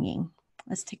and longing.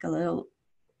 Let's take a little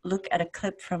look at a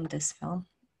clip from this film,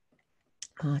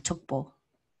 Chokbo.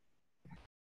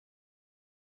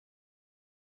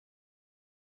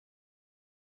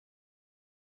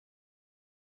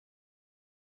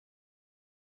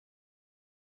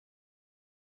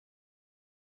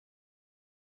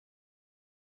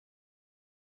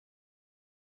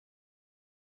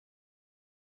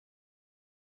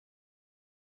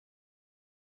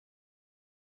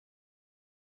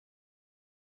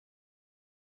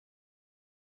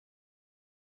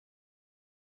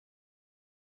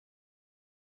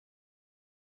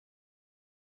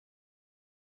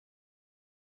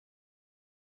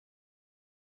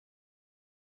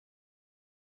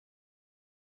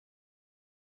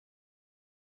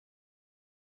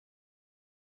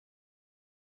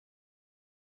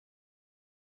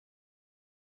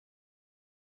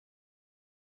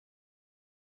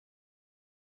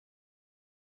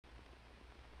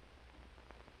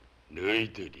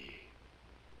 너희들이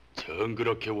정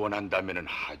그렇게 원한다면은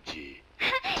하지.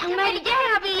 정말이지,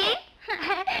 할아버지?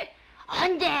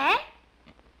 언제?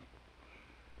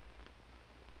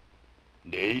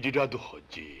 내일이라도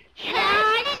하지.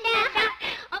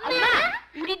 엄마,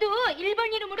 우리도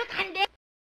일본 이름으로 간대.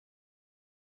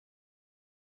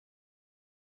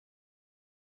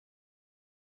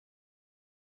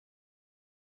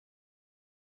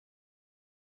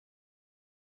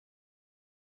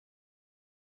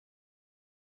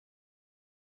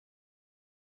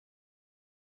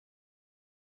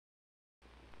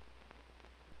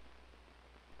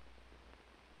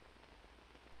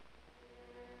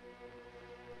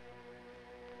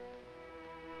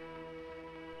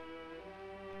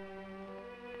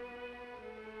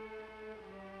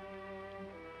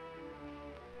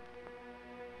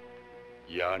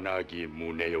 야나기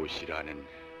무네요시라는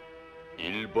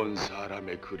일본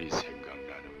사람의 글이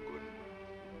생각나는군.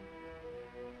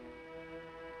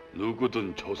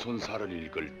 누구든 조선사를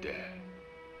읽을 때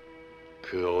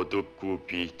그 어둡고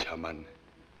비참한,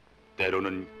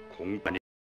 때로는 공간이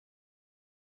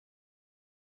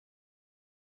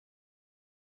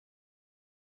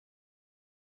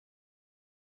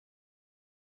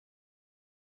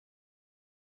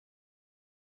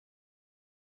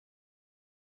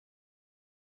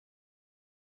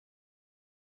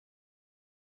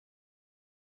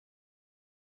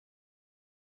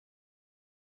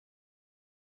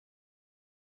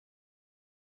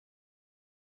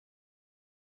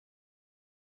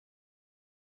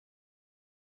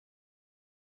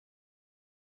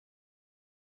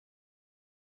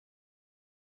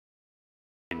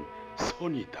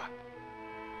선이다.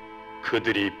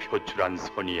 그들이 표출한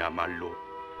선이야말로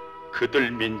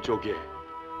그들 민족의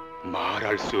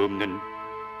말할 수 없는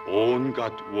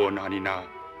온갖 원한이나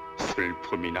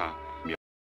슬픔이나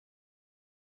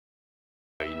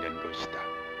있는 것이다.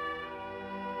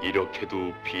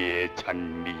 이렇게도 비에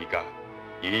찬 미가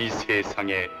이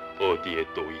세상에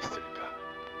어디에 또 있을까?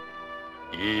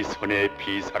 이 선의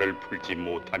비사를 풀지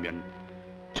못하면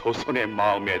조선의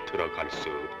마음에 들어갈 수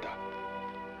없다.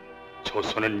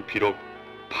 조선은 비록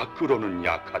밖으로는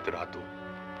약하더라도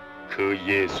그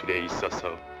예술에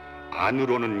있어서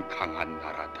안으로는 강한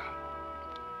나라다.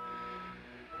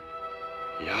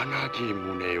 야나기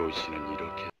문에요시는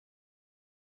이렇게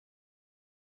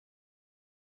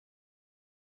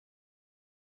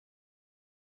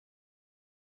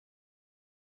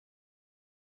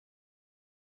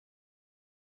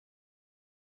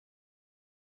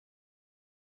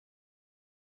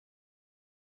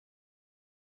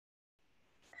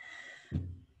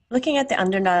Looking at the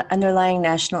underlying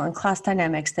national and class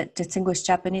dynamics that distinguish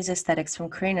Japanese aesthetics from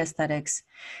Korean aesthetics,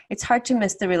 it's hard to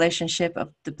miss the relationship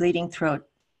of the bleeding throat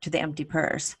to the empty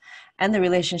purse, and the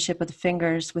relationship of the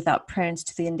fingers without prints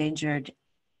to the endangered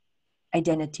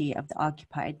identity of the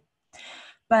occupied.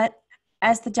 But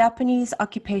as the Japanese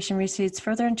occupation recedes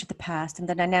further into the past and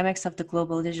the dynamics of the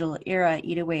global digital era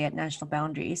eat away at national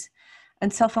boundaries,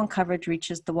 and cell phone coverage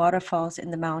reaches the waterfalls in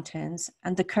the mountains,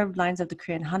 and the curved lines of the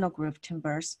Korean Hanok roof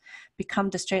timbers become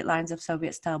the straight lines of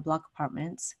Soviet-style block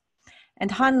apartments,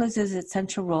 and Han loses its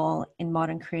central role in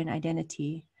modern Korean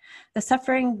identity. The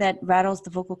suffering that rattles the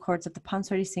vocal cords of the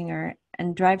pansori singer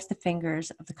and drives the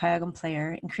fingers of the kayagum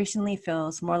player increasingly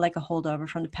feels more like a holdover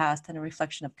from the past than a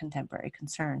reflection of contemporary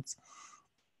concerns.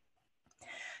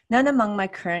 None among my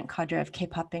current cadre of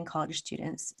K-popping college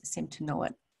students seem to know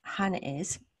what Han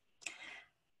is.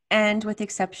 And with the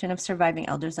exception of surviving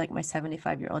elders like my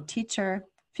 75-year-old teacher,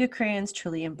 few Koreans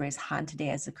truly embrace Han today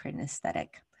as a Korean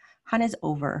aesthetic. Han is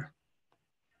over.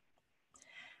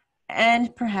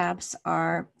 And perhaps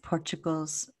our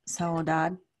Portugal's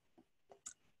saudade,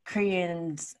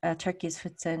 Koreans, Turkey's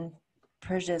Futzen,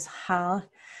 Persia's Hal,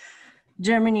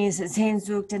 Germany's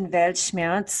Sehnsucht und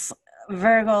Weltschmerz,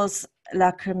 Virgil's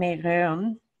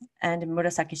Lacrimae, and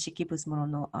Murasaki Shikibu's Mono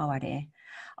no Aware,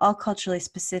 all culturally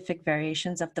specific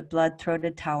variations of the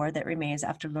blood-throated tower that remains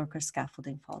after Lorca's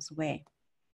scaffolding falls away.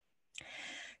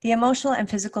 The emotional and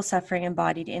physical suffering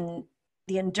embodied in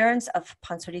the endurance of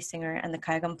pansori singer and the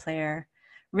kayagum player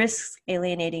risks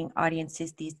alienating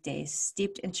audiences these days,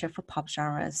 steeped in cheerful pop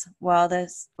genres, while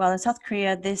in South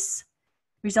Korea, this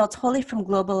results wholly from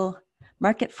global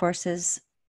market forces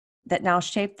that now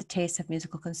shape the tastes of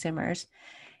musical consumers.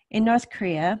 In North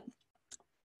Korea,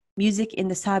 music in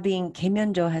the sabiing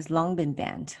Gaemyeonjo has long been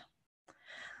banned.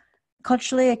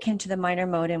 Culturally akin to the minor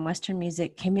mode in Western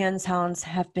music, Gaemyeon sounds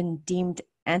have been deemed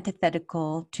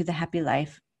antithetical to the happy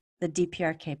life the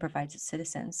DPRK provides its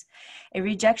citizens. A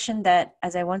rejection that,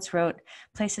 as I once wrote,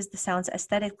 places the sounds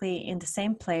aesthetically in the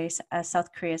same place as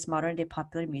South Korea's modern-day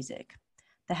popular music,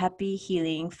 the happy,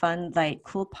 healing, fun, light,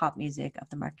 cool pop music of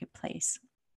the marketplace.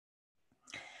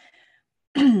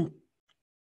 I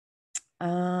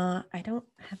don't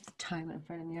have the time in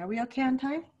front of me. Are we okay on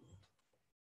time?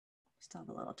 Still have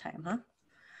a little time, huh?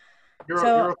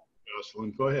 You're okay,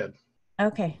 Jocelyn. Go ahead.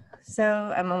 Okay,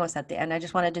 so I'm almost at the end. I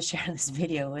just wanted to share this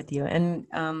video with you. And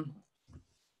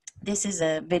this is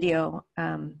a video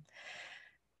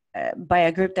by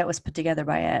a group that was put together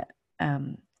by a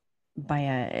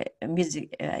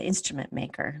music instrument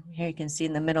maker. Here you can see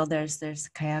in the middle there's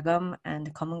kayagum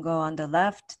and komungo on the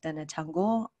left, then a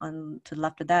tango on to the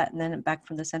left of that, and then back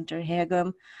from the center,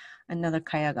 heagum, another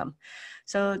kayagum.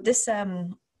 So this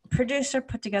producer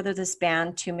put together this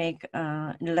band to make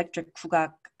an electric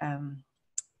kugak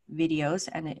videos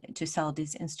and to sell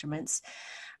these instruments.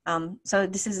 So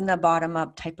this isn't a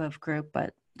bottom-up type of group,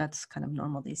 but that's kind of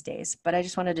normal these days. But I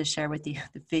just wanted to share with you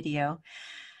the video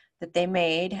that they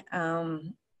made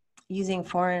using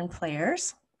foreign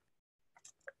players.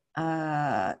 Take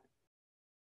a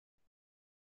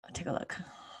look.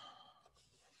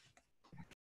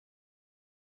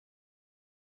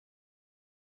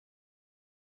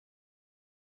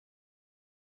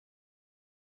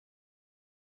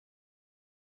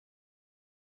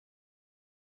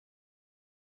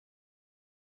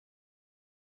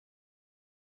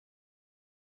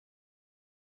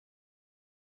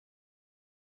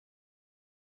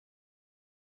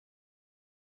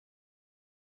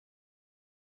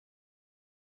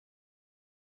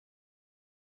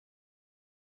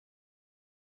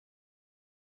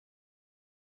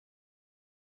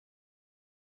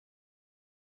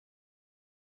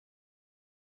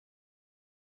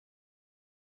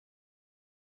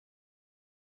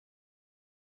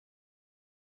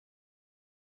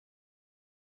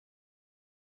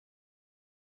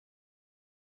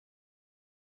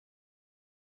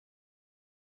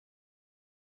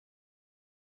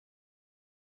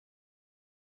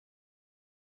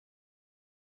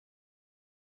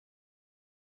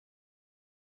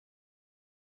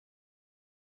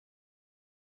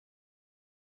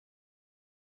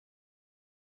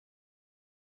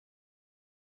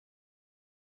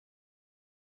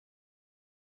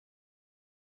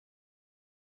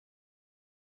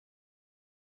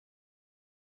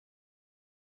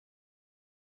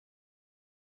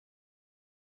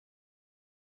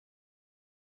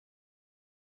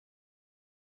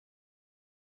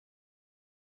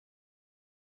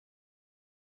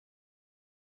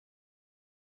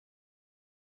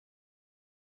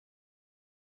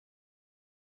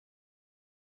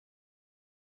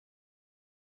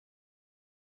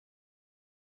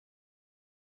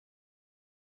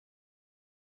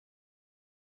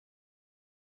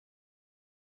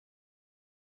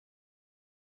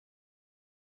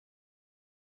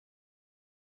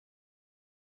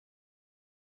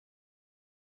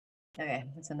 Okay,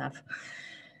 that's enough.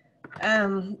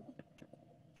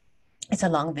 It's a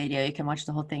long video. You can watch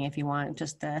the whole thing if you want.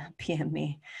 Just PM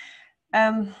me.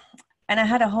 And I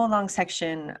had a whole long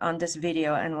section on this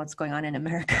video and what's going on in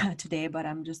America today, but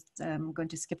I'm just going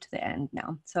to skip to the end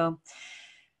now. So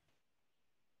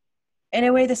in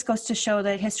a way, this goes to show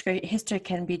that history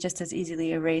can be just as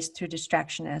easily erased through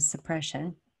distraction as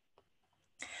suppression.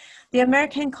 The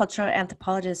American cultural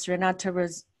anthropologist Renata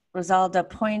Rosalda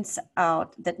points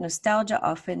out that nostalgia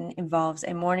often involves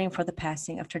a mourning for the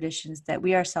passing of traditions that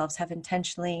we ourselves have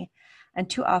intentionally and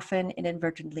too often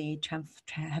inadvertently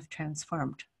have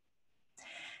transformed.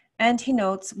 And he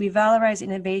notes, we valorize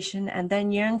innovation and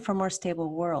then yearn for more stable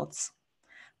worlds,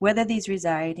 whether these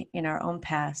reside in our own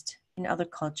past, in other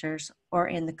cultures, or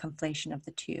in the conflation of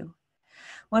the two.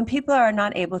 When people are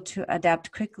not able to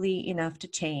adapt quickly enough to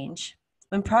change,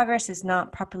 when progress is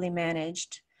not properly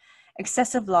managed,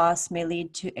 excessive loss may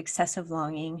lead to excessive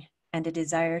longing and a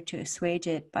desire to assuage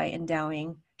it by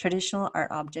endowing traditional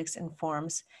art objects and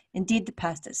forms, indeed the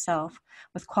past itself,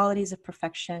 with qualities of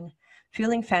perfection,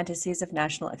 fueling fantasies of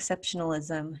national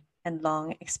exceptionalism and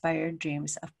long expired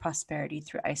dreams of prosperity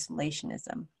through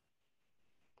isolationism.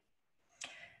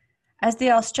 As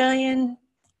the Australian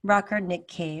rocker Nick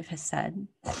Cave has said,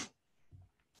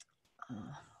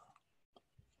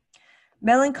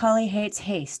 melancholy hates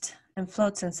haste and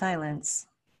floats in silence.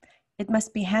 It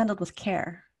must be handled with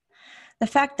care. The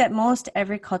fact that most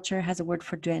every culture has a word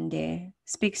for duende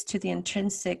speaks to the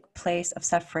intrinsic place of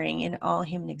suffering in all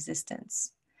human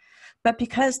existence. But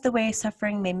because the way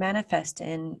suffering may manifest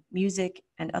in music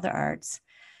and other arts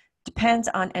depends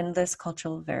on endless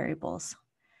cultural variables,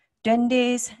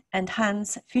 duendes and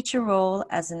Han's future role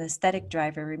as an aesthetic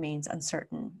driver remains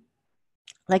uncertain.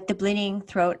 Like the bleeding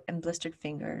throat and blistered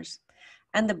fingers,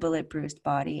 and the bullet-bruised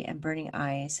body and burning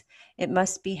eyes, it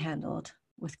must be handled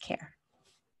with care.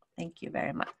 Thank you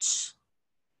very much.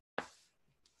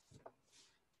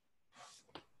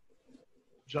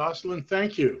 Jocelyn,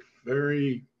 thank you.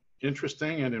 Very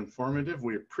interesting and informative.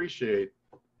 We appreciate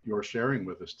your sharing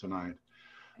with us tonight.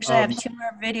 Actually, I have two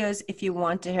more videos if you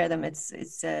want to hear them.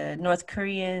 It's a North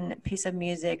Korean piece of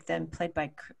music then played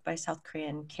by South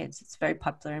Korean kids. It's very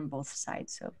popular on both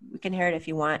sides, so we can hear it if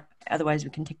you want. Otherwise,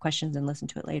 we can take questions and listen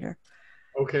to it later.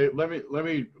 Okay, let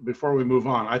me before we move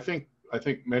on. I think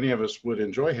many of us would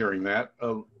enjoy hearing that.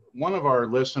 One of our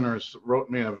listeners wrote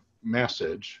me a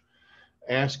message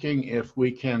asking if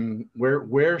we can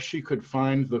where she could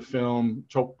find the film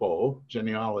Chokbo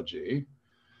Genealogy.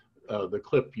 The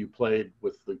clip you played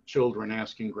with the children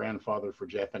asking grandfather for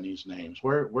Japanese names.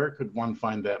 Where could one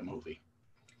find that movie?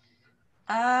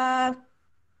 The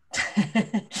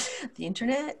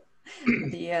internet,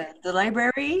 the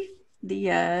library, you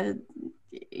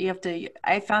have to.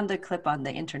 I found the clip on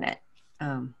the internet,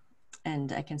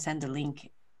 and I can send the link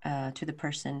to the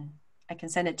person. I can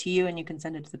send it to you, and you can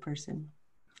send it to the person.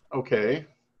 Okay.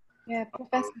 Yeah,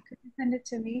 Professor, could you send it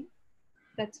to me?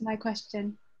 That's my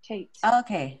question, Kate.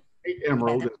 Okay. Kate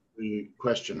Emerald is the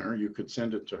questioner. You could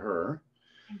send it to her.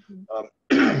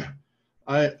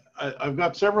 I've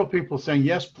got several people saying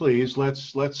yes, please.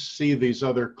 Let's see these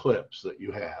other clips that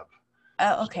you have.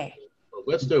 Okay. So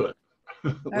let's do it.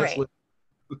 All right.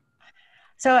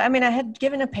 So, I mean, I had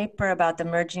given a paper about the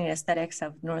merging aesthetics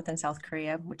of North and South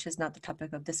Korea, which is not the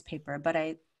topic of this paper, but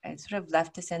I sort of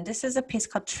left this in. This is a piece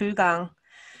called Chulgang,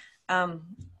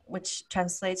 which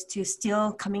translates to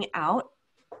steel coming out.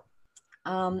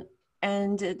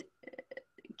 And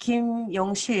Kim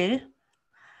Yong-sil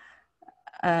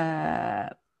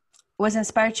was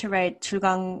inspired to write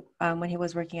Chulgang when he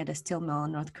was working at a steel mill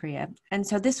in North Korea. And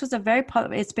so this was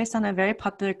it's based on a very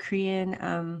popular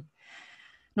Korean,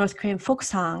 North Korean folk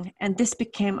song. And this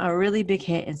became a really big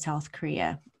hit in South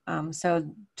Korea. So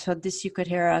this you could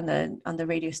hear on the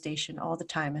radio station all the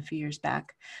time a few years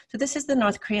back. So this is the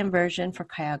North Korean version for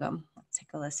Kayagum. Let's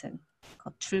take a listen,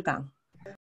 called Chulgang.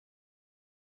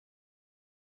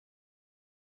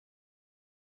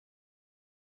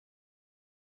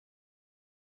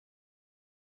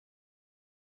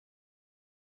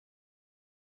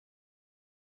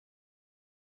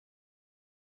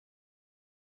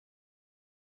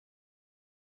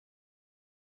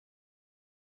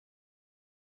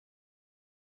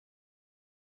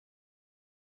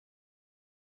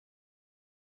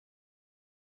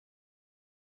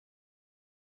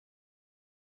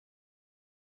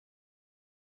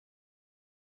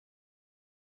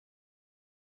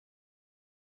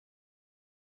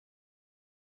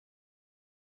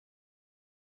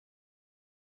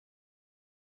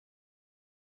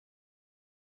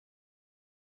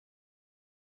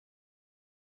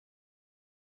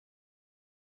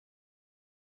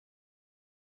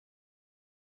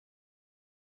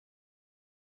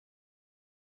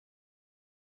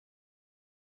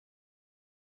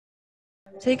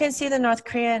 So you can see the North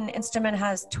Korean instrument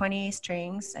has 20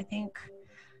 strings, I think,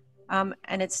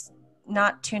 and it's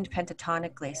not tuned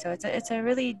pentatonically. So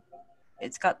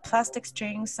it's got plastic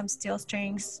strings, some steel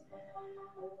strings.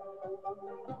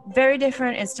 Very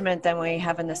different instrument than we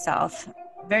have in the South.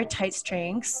 Very tight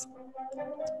strings,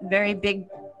 very big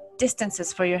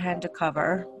distances for your hand to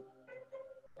cover.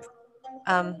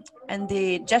 And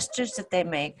the gestures that they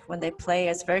make when they play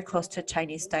is very close to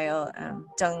Chinese style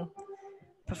zheng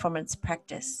performance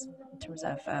practice in terms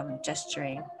of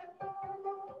gesturing.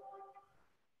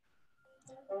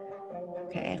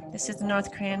 Okay, this is the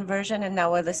North Korean version, and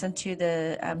now we'll listen to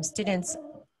the students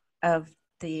of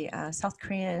the South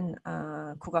Korean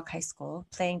Kugak High School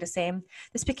playing the same.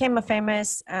 This became a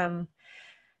famous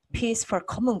piece for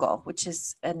Komungo, which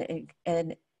is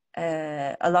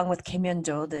along with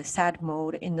Keimyeonjo, the sad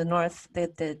mode in the north.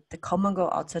 The Komungo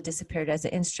also disappeared as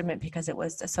an instrument because it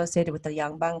was associated with the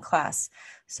Yangbang class,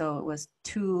 so it was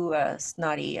too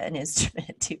snotty an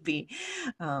instrument to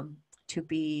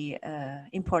be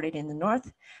imported in the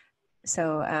north.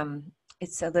 So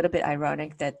it's a little bit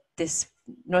ironic that this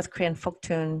North Korean folk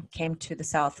tune came to the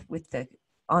south with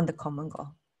on the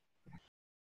Komungo.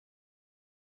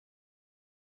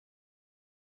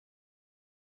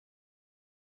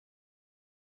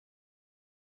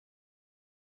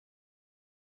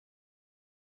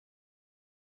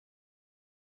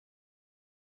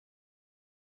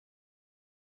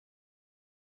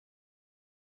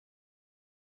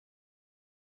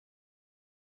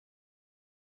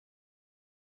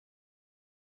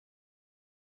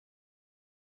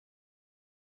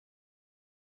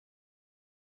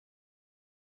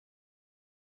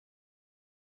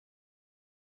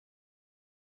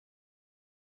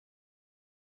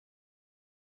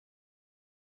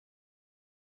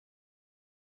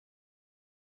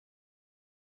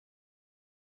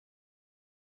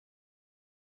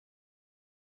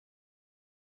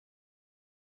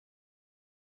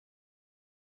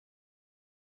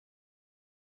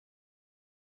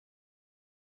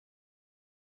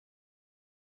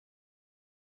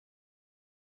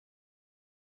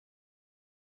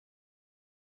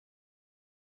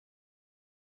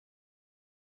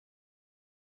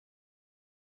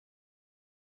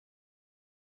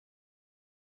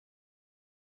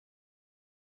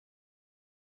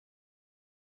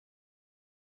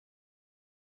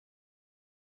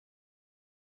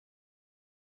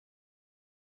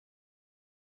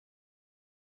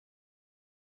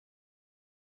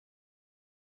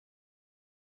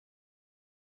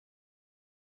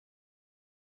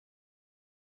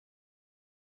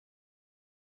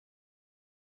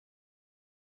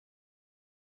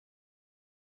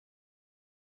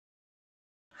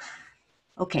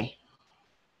 Okay.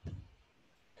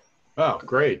 Oh,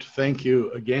 great. Thank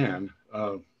you again.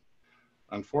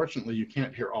 Unfortunately, you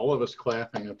can't hear all of us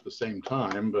clapping at the same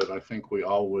time, but I think we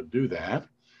all would do that.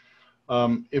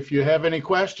 If you have any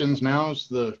questions, now's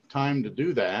the time to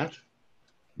do that.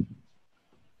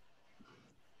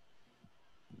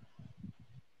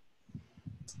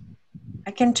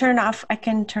 I can turn off,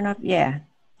 yeah.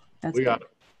 That's We got good.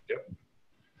 it. Yep.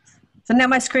 So now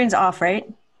my screen's off, right?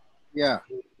 Yeah.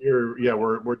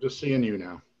 We're just seeing you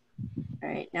now. All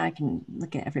right, now I can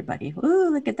look at everybody.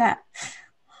 Ooh, look at that.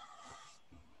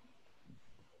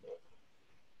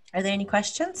 Are there any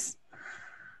questions?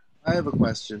 I have a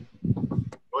question.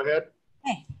 Go ahead.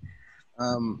 Hey.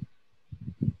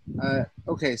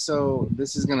 Okay, so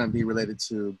this is gonna be related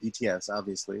to BTS,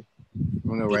 obviously. I'm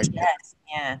gonna write. BTS,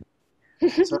 yeah.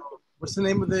 So, what's the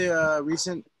name of the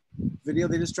recent video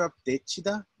they just dropped?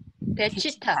 Dechita?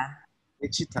 Dechita.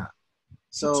 Dechita.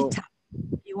 So, Dechita.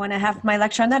 You want to have my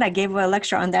lecture on that? I gave a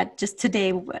lecture on that just today,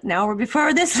 an hour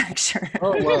before this lecture.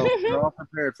 oh well, we're all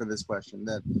prepared for this question.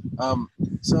 Then,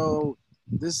 so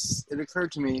it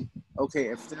occurred to me. Okay,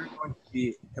 if they're going to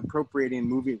be appropriating,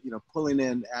 moving, pulling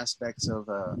in aspects of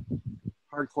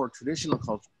hardcore traditional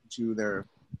culture to their,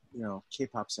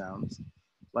 K-pop sounds,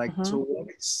 like to what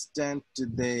extent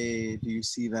do you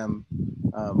see them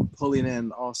pulling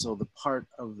in also the part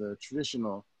of the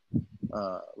traditional,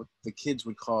 what the kids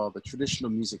would call the traditional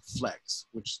music flex,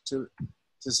 which to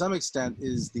some extent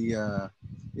is the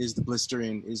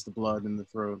blistering, is the blood in the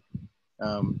throat.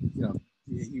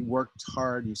 You worked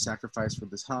hard, you sacrificed for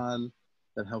this Han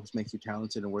that helps make you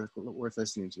talented and worth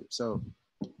listening to. So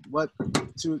what,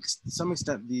 to some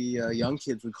extent, the young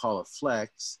kids would call a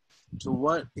flex, to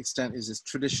what extent is this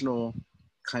traditional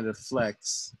kind of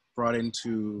flex brought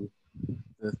into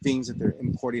the things that they're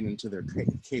importing into their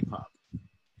K-pop?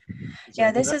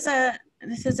 Yeah, this is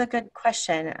a good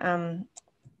question.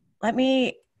 Let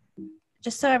me,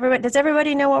 just so everybody, does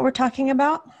everybody know what we're talking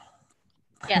about?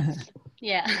 Yes.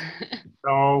 Yeah.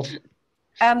 No,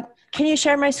 Can you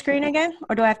share my screen again,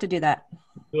 or do I have to do that?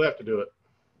 you'll have to do it.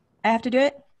 I have to do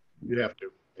it? You have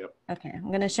to. Yep. Okay,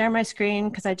 I'm gonna share my screen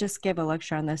because I just gave a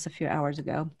lecture on this a few hours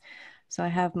ago. So I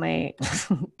have my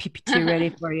PPT ready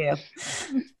for you.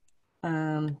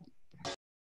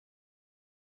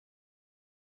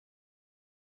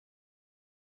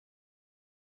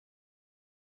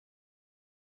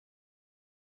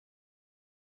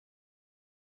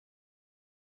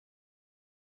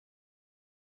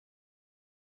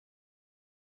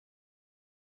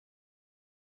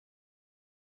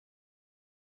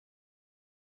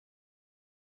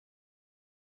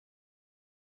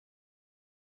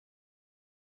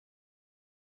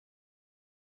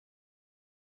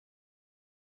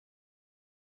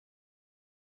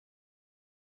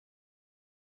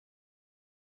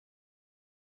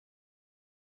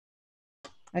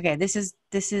 Okay, this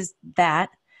is that,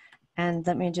 and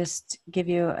let me just give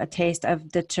you a taste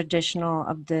of the traditional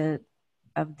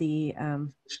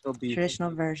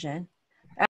traditional version.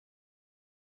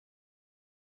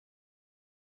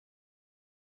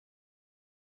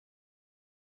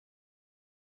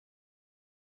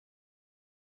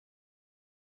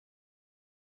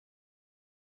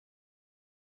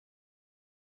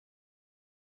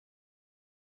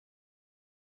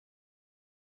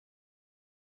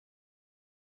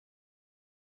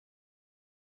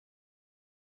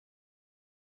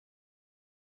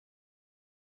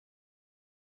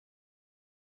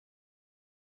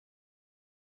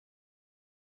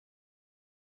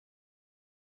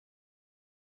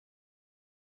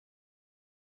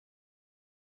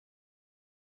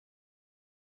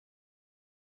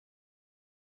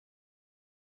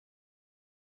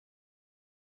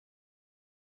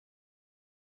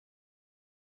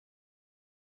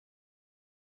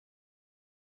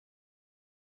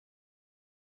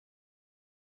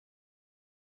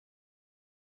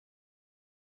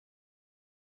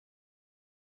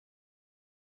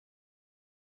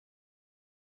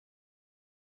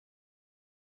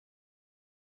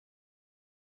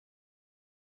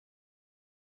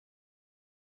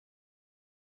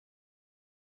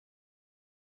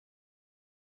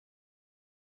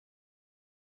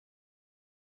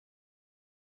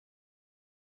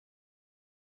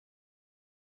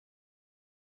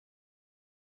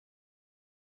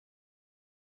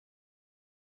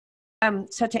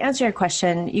 So to answer your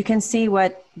question, you can see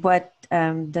what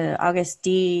the August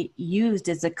D used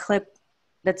is a clip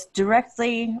that's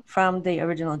directly from the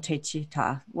original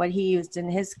Techita. What he used in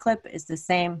his clip is the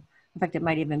same. In fact, it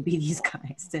might even be these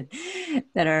guys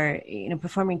that are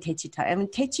performing Techita. I mean,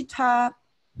 Techita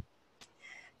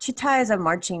is a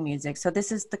marching music. So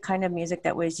this is the kind of music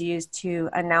that was used to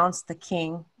announce the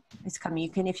king is coming.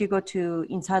 You can, if you go to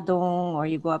Insadong or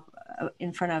you go up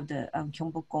in front of the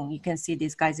Gyeongbokgung, you can see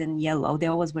these guys in yellow. They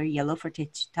always wear yellow for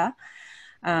Techita.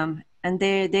 And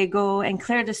they go and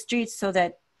clear the streets so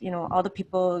that, all the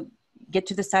people get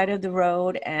to the side of the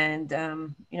road and,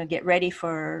 get ready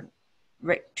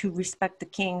to respect the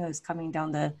king who's coming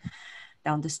down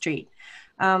the street.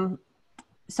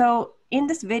 So in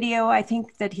this video, I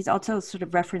think that he's also sort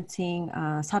of referencing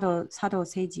Sado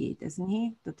Seiji, doesn't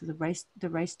he? The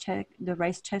rice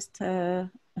chest.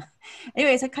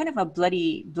 Anyway, it's a kind of a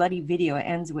bloody video. It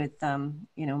ends with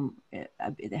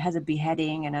it has a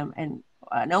beheading and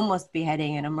an almost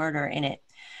beheading and a murder in it.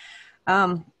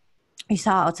 You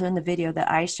saw also in the video that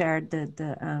I shared the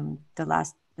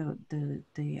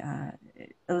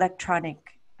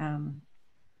electronic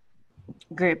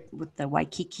grip with the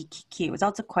Waikiki. It was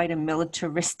also quite a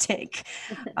militaristic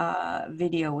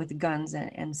video with guns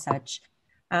and such.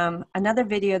 Another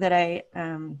video that I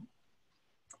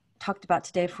talked about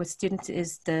today for students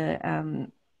is the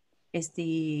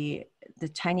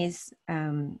Chinese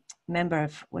member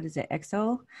of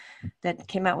EXO that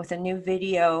came out with a new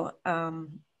video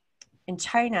in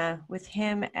China with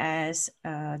him as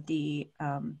the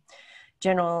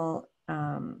General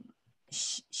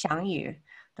Xiang Yu,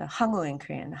 the Hangul in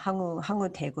Korean, Hangul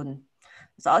Daegun.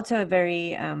 It's also a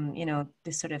very,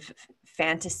 this sort of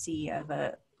fantasy of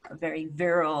a very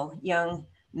virile young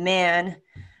man,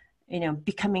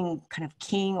 becoming kind of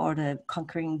king or the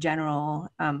conquering general.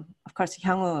 Of course,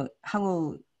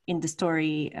 Hangul in the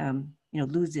story,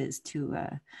 loses to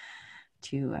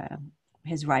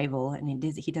his rival, and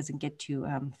he doesn't get to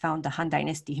found the Han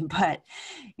Dynasty, but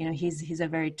he's a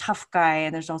very tough guy,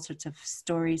 and there's all sorts of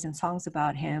stories and songs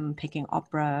about him picking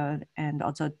opera and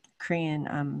also Korean,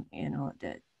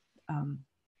 the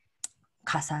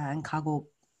kasa and kago,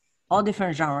 all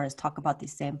different genres talk about the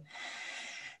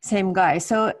same guy.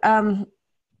 So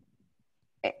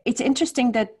it's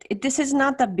interesting that this is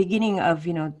not the beginning of,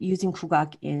 you know, using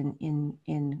국악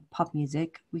in pop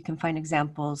music. We can find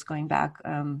examples going back.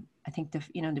 I think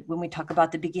when we talk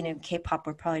about the beginning of K-pop,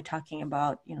 we're probably talking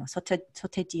about, you know,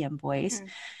 Sotaeji and boys,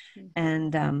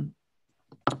 and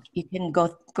you can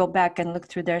go back and look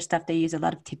through their stuff. They use a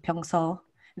lot of taepyeongso.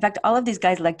 In fact, all of these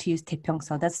guys like to use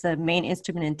taepyeongso. That's the main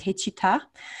instrument in taechita.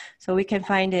 So we can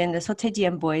find in the Sotaeji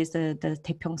and boys the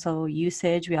taepyeongso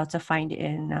usage. We also find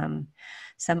in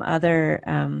some other,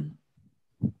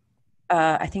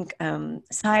 I think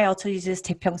Psy also uses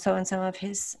taepyeongso in some of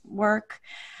his work.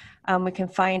 We can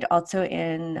find also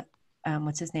in,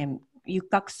 what's his name?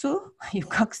 Yukaksu.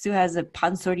 Yukaksu has a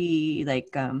pansori,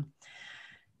 like,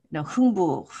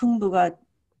 흥부가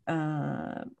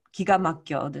기가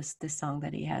막혀, this song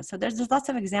that he has. So there's lots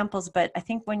of examples, but I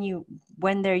think when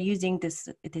they're using this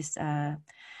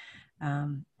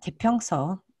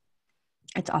태평서,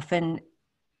 it's often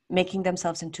making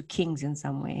themselves into kings in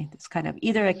some way. It's kind of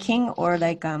either a king or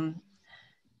like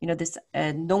this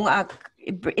농악.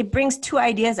 It brings two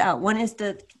ideas out. One is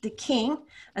the king,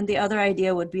 and the other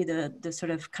idea would be the sort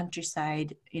of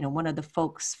countryside, one of the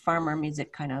folks, farmer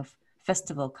music kind of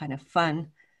festival, kind of fun.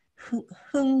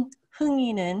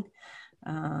 흥이는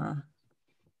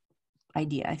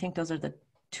idea. I think those are the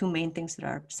two main things that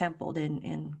are sampled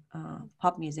in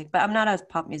pop music. But I'm not a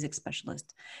pop music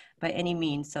specialist by any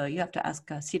means, so you have to ask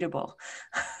Cedar Bowl.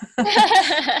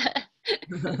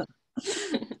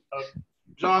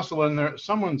 Jocelyn,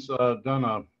 someone's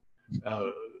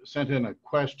sent in a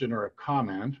question or a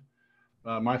comment.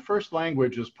 My first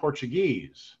language is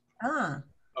Portuguese. I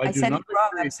said it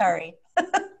wrong. I'm sorry.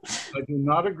 I do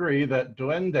not agree that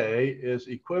duende is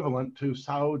equivalent to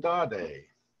saudade.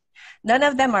 None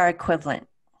of them are equivalent.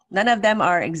 None of them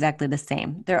are exactly the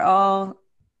same. They're all,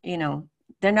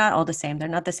 they're not all the same. They're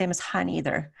not the same as Han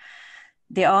either.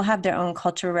 They all have their own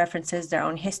cultural references, their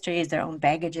own histories, their own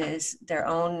baggages, their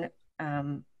own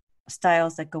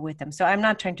styles that go with them. So I'm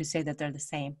not trying to say that they're the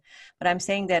same, but I'm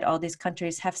saying that all these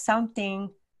countries have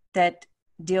something that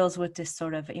deals with this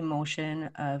sort of emotion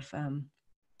of,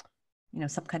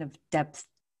 some kind of depth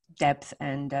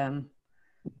and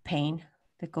pain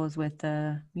that goes with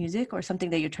the music, or something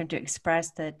that you're trying to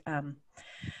express that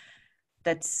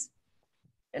that's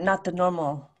not the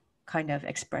normal kind of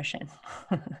expression.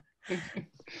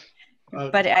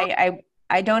 But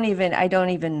I don't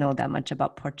even know that much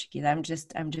about Portuguese. I'm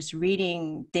just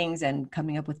reading things and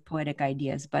coming up with poetic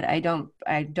ideas, but I don't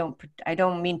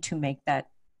mean to make that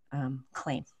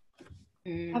claim.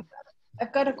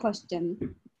 I've got a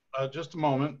question. Just a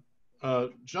moment.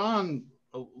 John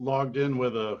logged in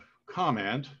with a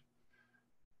comment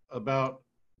about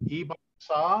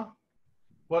Ibasa.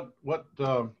 What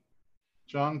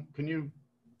John, can you?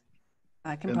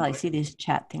 I can probably see these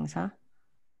chat things, huh?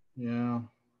 Yeah.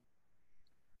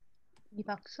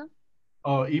 Ibaksu?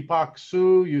 Oh,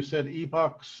 Ipaksu. You said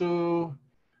Ipaksu.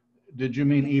 Did you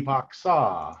mean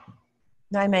Ipaksa?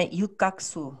 No, I meant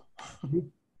Yukaksu.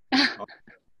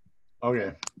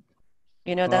 Okay.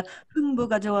 the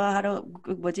흥부가 좋아하러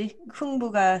뭐지?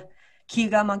 흥부가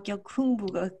기가 막혀.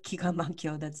 흥부가 기가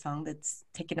막혀. That song that's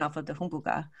taken off of the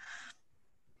흥부가.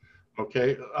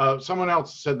 Okay. Someone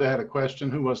else said they had a question.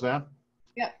 Who was that?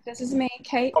 Yeah, this is me,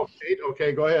 Kate. Oh, Kate.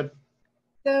 Okay, go ahead.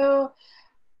 So,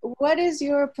 what is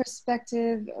your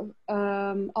perspective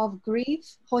of grief,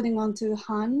 holding on to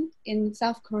Han in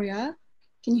South Korea?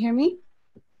 Can you hear me?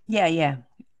 Yeah.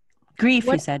 Grief,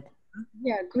 you said.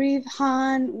 Yeah, grief,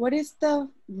 Han. What is the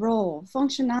role,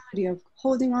 functionality of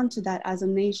holding on to that as a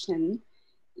nation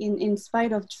in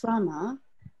spite of trauma,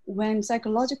 when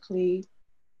psychologically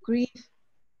grief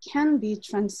can be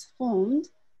transformed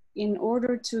in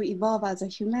order to evolve as a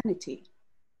humanity?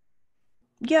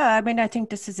 Yeah, I mean, I think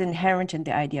this is inherent in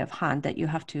the idea of Han, that you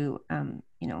have to,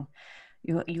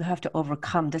 you have to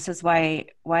overcome. This is why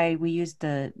we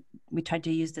try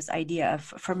to use this idea of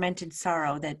fermented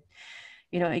sorrow, that,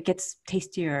 it gets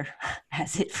tastier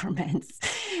as it ferments.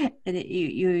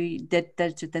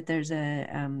 That there's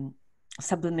a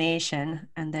sublimation,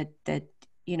 and that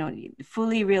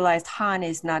fully realized Han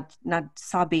is not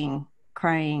sobbing,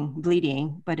 crying,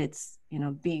 bleeding, but it's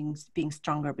being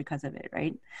stronger because of it,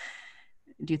 right?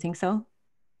 Do you think so?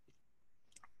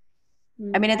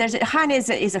 I mean, Han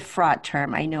is a fraught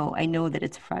term. I know that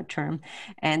it's a fraught term,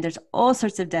 and there's all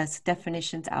sorts of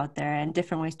definitions out there and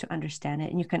different ways to understand it.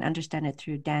 And you can understand it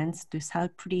through dance, through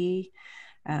salpuri,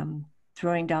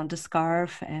 throwing down the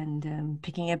scarf and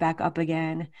picking it back up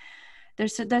again.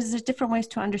 There's different ways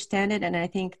to understand it, and I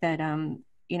think that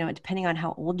depending on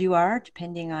how old you are,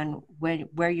 depending on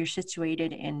where you're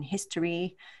situated in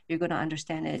history, you're going to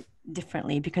understand it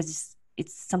differently, because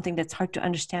it's something that's hard to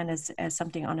understand as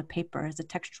something on a paper, as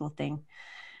a textual thing.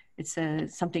 It's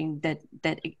something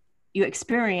that you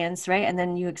experience, right? And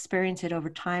then you experience it over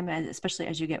time, especially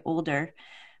as you get older.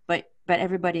 But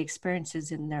everybody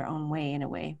experiences in their own way, in a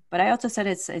way. But I also said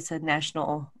it's a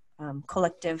national,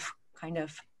 collective kind of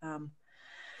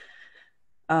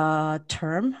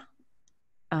term.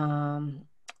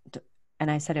 And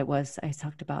I said I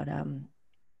talked about,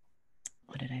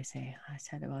 what did I say? I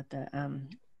said about the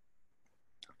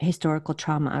historical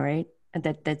trauma, right? And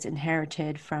that's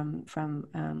inherited from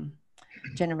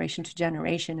generation to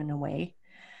generation in a way.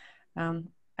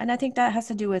 And I think that has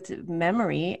to do with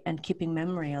memory and keeping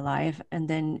memory alive. And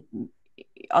then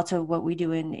also what we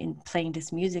do in playing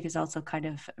this music is also kind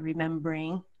of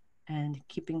remembering and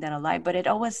keeping that alive. But it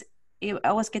always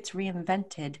gets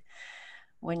reinvented.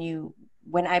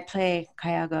 When I play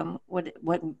kayagum,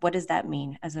 what does that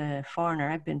mean? As a foreigner,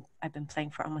 I've been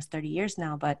playing for almost 30 years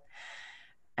now, but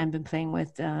I've been playing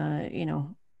with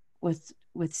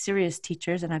with serious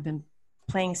teachers, and I've been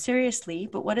playing seriously.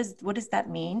 But what does that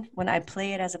mean when I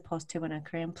play it, as opposed to when a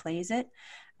Korean plays it,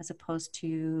 as opposed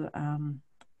to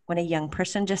when a young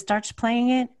person just starts playing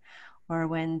it, or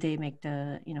when they make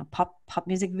the pop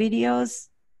music videos?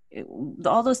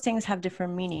 All those things have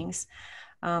different meanings.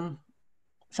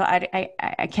 So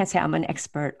I can't say I'm an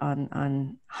expert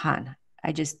on Han.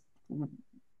 I just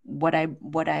what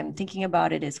I'm thinking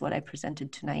about it is what I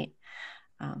presented tonight.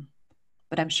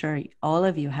 But I'm sure all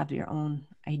of you have your own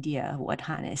idea of what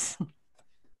Han is.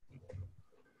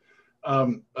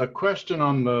 A question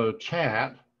on the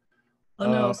chat.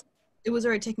 Oh no, it was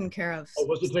already taken care of. Oh,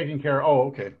 was it taken care of? Oh,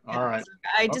 okay. Yeah, all right.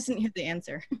 I just didn't hear the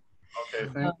answer. Okay,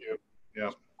 thank you.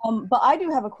 Yeah. But I do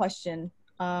have a question.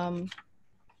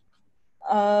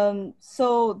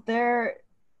 So there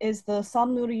is the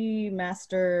Samnuri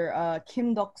master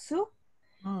Kim Deok-soo,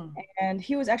 and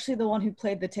he was actually the one who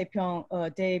played the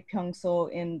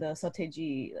Daepyeongso in the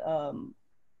Sotaeji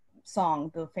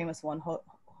song, the famous one,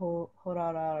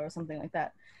 Horara or something like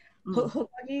that.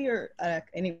 Horagi or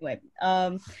anyway.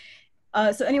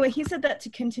 So anyway, he said that to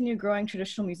continue growing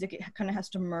traditional music, it kind of has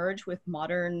to merge with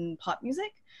modern pop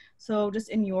music. So just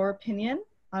in your opinion,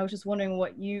 I was just wondering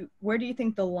where do you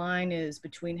think the line is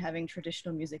between having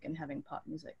traditional music and having pop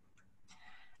music?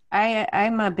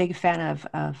 I'm a big fan of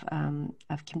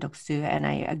Kim Deok-soo, and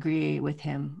I agree with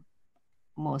him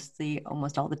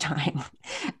almost all the time.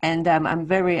 And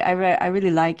I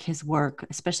really like his work,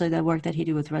 especially the work that he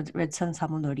did with Red Sun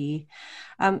Samonori.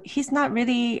 He's not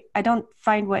really, I don't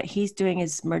find what he's doing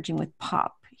is merging with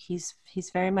pop. He's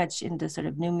very much in the sort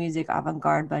of new music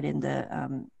avant-garde, but in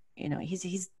the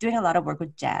he's doing a lot of work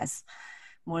with jazz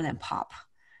more than pop,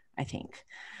 I think.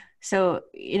 So,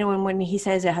 when he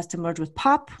says it has to merge with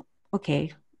pop,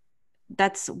 okay,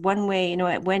 that's one way.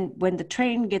 When the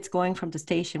train gets going from the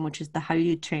station, which is the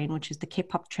Hallyu train, which is the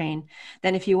K-pop train,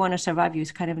 then if you want to survive, you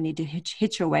kind of need to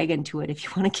hitch your wagon to it if you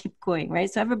want to keep going,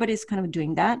 right? So everybody's kind of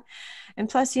doing that. And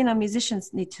plus,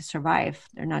 musicians need to survive.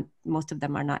 Most of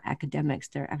them are not academics.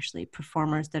 They're actually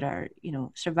performers that are,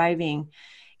 surviving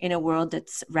in a world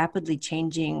that's rapidly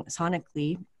changing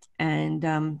sonically.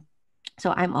 And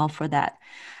so I'm all for that.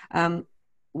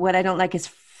 What I don't like is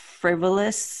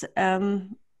frivolous,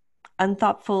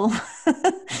 unthoughtful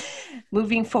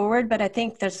moving forward. But I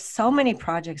think there's so many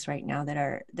projects right now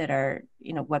that are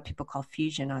what people call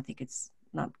fusion. I think it's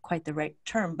not quite the right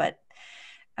term, but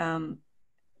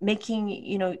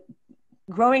making,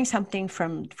 growing something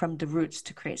from the roots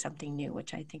to create something new,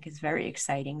 which I think is very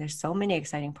exciting. There's so many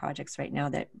exciting projects right now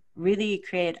that really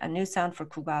create a new sound for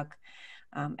Kugak.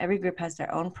 Every group has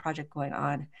their own project going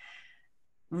on.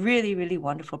 Really, really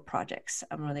wonderful projects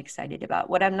I'm really excited about.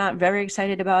 What I'm not very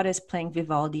excited about is playing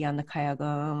Vivaldi on the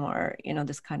kayagum, or,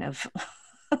 this kind of,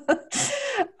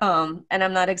 and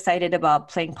I'm not excited about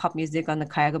playing pop music on the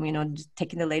kayagum, just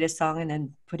taking the latest song and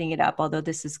then putting it up, although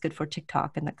this is good for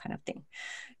TikTok and that kind of thing.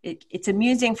 It's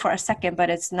amusing for a second, but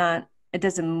it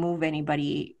doesn't move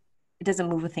anybody. It doesn't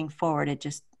move a thing forward. It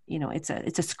just, it's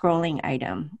a scrolling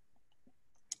item.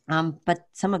 But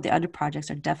some of the other projects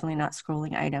are definitely not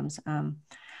scrolling items.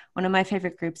 One of my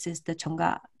favorite groups is the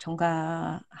Chonga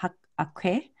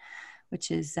Akwe, which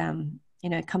is,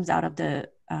 it comes out of the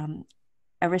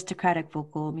aristocratic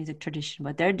vocal music tradition,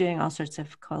 but they're doing all sorts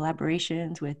of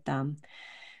collaborations with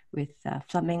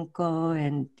flamenco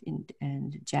and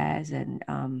jazz and,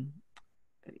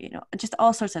 just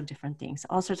all sorts of different things,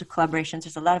 all sorts of collaborations.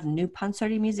 There's a lot of new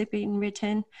pansori music being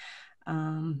written.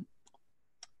 For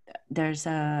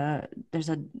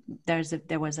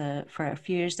a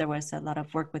few years there was a lot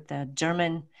of work with the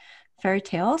German fairy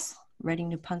tales, writing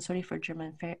new pansori for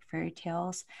German fairy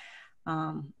tales.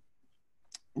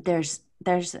 There's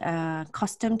there's a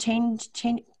customs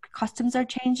are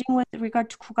changing with regard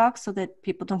to kugak, so that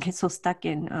people don't get so stuck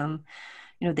in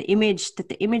the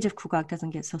image of kugak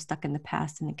doesn't get so stuck in the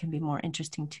past, and it can be more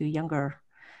interesting to younger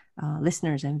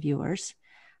listeners and viewers.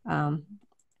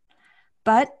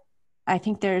 But I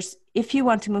think if you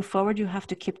want to move forward, you have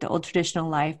to keep the old tradition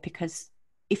alive, because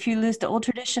if you lose the old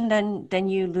tradition, then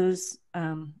you lose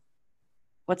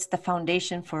what's the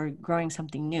foundation for growing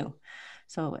something new.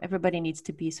 So everybody needs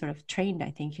to be sort of trained,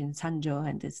 I think, in sanjo,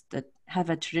 and have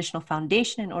a traditional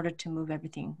foundation in order to move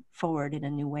everything forward in a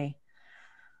new way.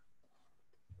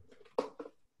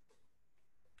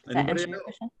 Does that answer your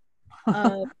question?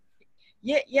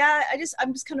 Yeah.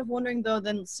 I'm just kind of wondering though.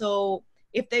 Then, so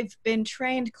if they've been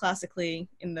trained classically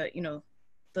in the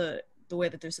way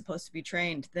that they're supposed to be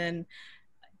trained, then,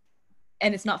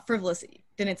 and it's not frivolous,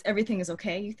 then everything is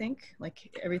okay. You think,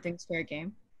 like, everything's fair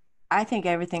game? I think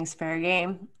everything's fair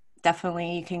game.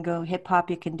 Definitely, you can go hip hop,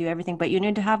 you can do everything, but you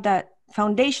need to have that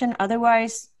foundation.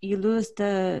 Otherwise, you lose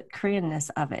the Koreanness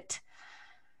of it.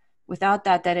 Without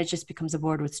that, then it just becomes a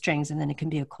board with strings, and then it can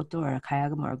be a koto or a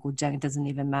kayagam or a gujang. It doesn't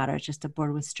even matter. It's just a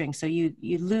board with strings. So you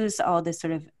lose all this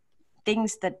sort of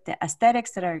things, that the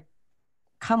aesthetics that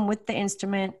come with the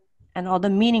instrument and all the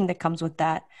meaning that comes with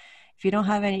that. If you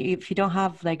don't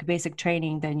have like basic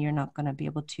training, then you're not going to be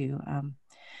able to.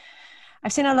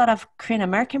 I've seen a lot of Korean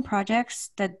American projects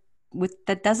that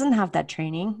doesn't have that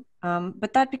training,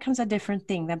 but that becomes a different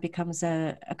thing. That becomes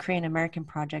a Korean American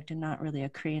project and not really a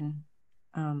Korean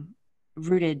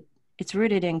rooted. It's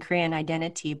rooted in Korean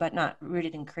identity, but not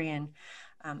rooted in Korean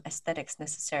aesthetics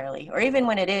necessarily. Or even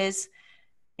when it is,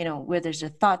 where there's a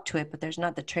thought to it, but there's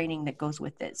not the training that goes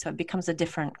with it. So it becomes a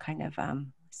different kind of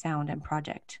sound and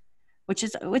project, which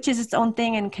is its own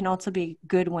thing and can also be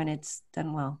good when it's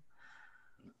done well.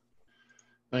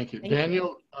 Thank you.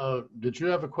 Daniel, did you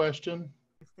have a question?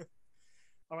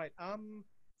 All right.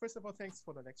 First of all, thanks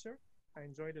for the lecture. I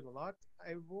enjoyed it a lot.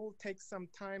 I will take some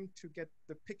time to get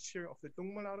the picture of the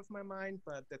dongmal out of my mind,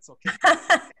 but that's okay.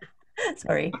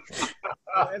 Sorry.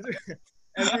 As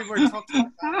we were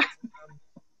talking about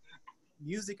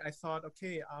music, I thought,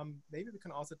 okay, maybe we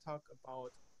can also talk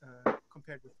about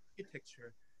compared with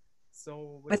architecture.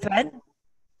 So with what?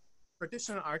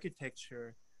 Traditional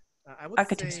architecture, I would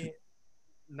say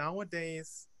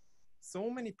nowadays, so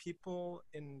many people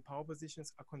in power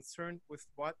positions are concerned with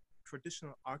what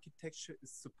traditional architecture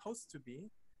is supposed to be.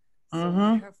 So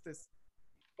we have this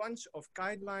bunch of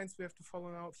guidelines we have to follow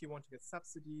now. If you want to get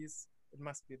subsidies, it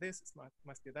must be this, it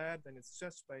must be that, then it's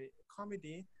judged by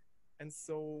comedy. And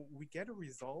so we get a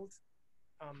result.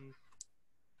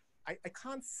 I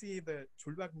can't see the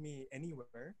jolbangmi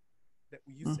anywhere that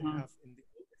we used to have in the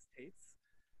old estates,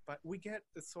 but we get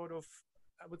the sort of,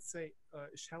 I would say,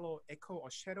 shallow echo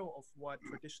or shadow of what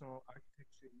traditional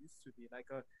architecture used to be, like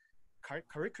a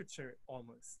caricature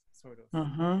almost, sort of.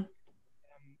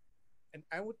 And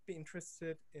I would be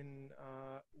interested in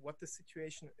what the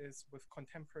situation is with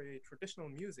contemporary traditional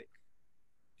music.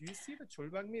 Do you see the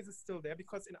jolbangmi? Is it still there?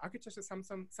 Because in architecture,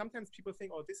 sometimes people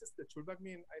think, oh, this is the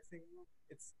jolbangmi, and I think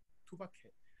it's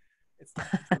tubake. It's not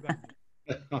jolbangmi.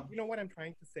 You know what I'm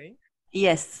trying to say?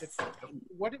 Yes.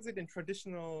 What is it in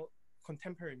traditional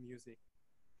contemporary music?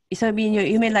 So I mean,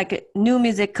 you mean like new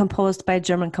music composed by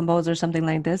German composer or something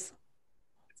like this?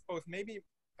 It's both. Maybe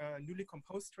newly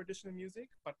composed traditional music,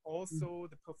 but also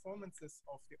the performances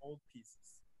of the old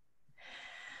pieces.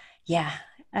 Yeah,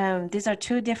 these are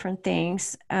two different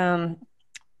things.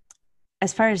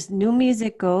 As far as new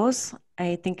music goes,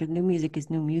 I think new music is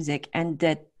new music, and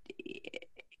that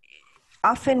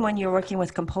often when you're working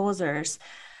with composers,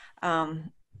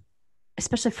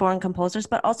 especially foreign composers,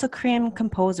 but also Korean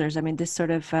composers, I mean, this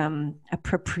sort of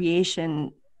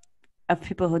appropriation of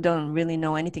people who don't really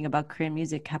know anything about Korean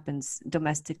music happens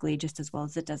domestically just as well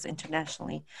as it does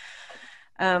internationally.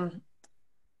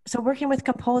 So working with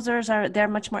composers, they're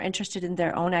much more interested in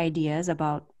their own ideas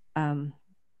about what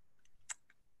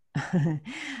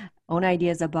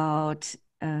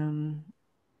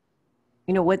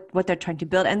they're trying to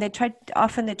build, and they try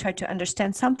to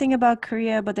understand something about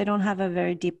Korea, but they don't have a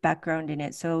very deep background in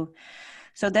it. So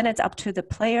then it's up to the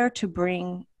player to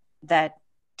bring that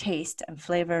taste and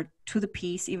flavor to the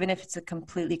piece, even if it's a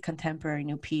completely contemporary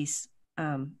new piece.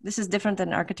 This is different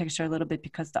than architecture a little bit,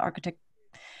 because the architect,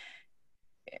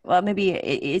 well, maybe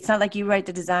it's not like you write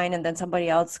the design and then somebody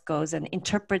else goes and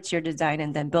interprets your design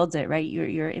and then builds it, right?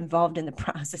 You're involved in the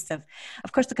process of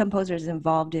course, the composer is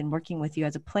involved in working with you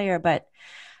as a player, but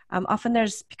often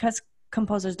because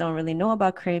composers don't really know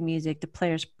about Korean music, the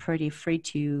player's pretty free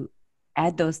to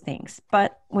add those things.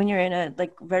 But when you're in a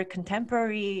like very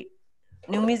contemporary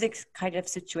new music kind of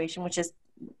situation, which is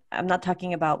I'm not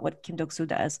talking about what Kim Dok-soo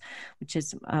does, which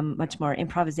is much more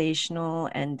improvisational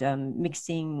and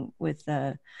mixing with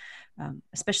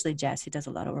especially jazz. He does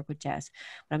a lot of work with jazz.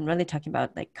 But I'm really talking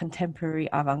about like contemporary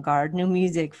avant-garde new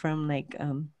music from like,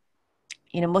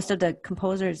 most of the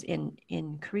composers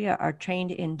in Korea are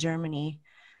trained in Germany,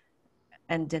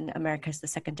 and then America is the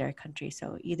secondary country.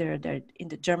 So either they're in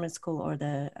the German school or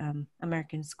the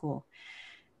American school.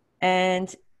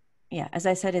 And yeah, as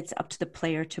I said, it's up to the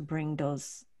player to bring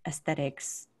those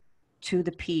aesthetics to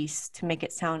the piece to make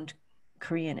it sound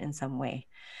Korean in some way.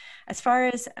 As far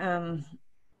as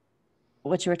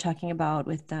what you were talking about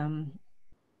with the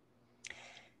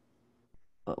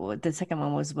second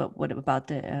one was what about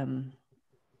the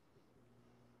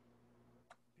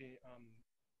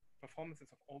performances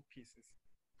of old pieces.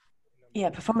 Yeah,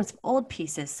 performance of old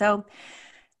pieces. So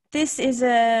this is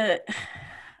I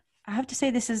have to say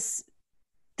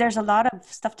there's a lot of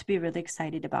stuff to be really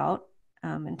excited about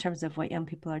in terms of what young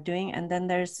people are doing. And then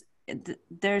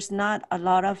there's not a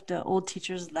lot of the old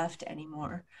teachers left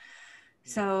anymore.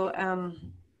 So,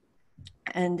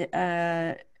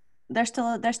 they're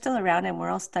still around, and we're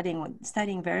all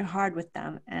studying very hard with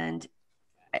them. And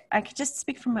I could just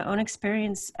speak from my own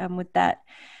experience with that,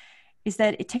 is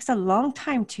that it takes a long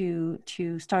time to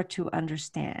start to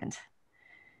understand.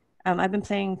 I've been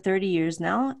playing 30 years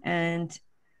now, and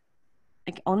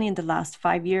like only in the last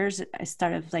 5 years, I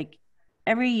started like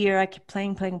every year I keep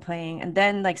playing, and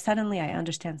then like suddenly I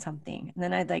understand something, and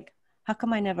then I like, how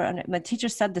come I never? My teacher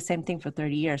said the same thing for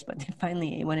 30 years, but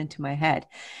finally it went into my head,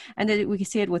 and then we can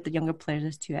see it with the younger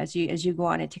players too. As you go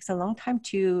on, it takes a long time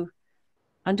to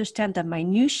understand the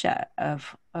minutia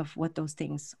of what those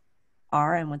things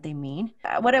are and what they mean.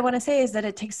 What I want to say is that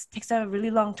it takes a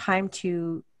really long time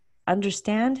to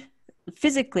understand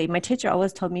physically. My teacher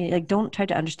always told me, like, don't try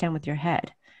to understand with your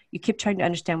head. You keep trying to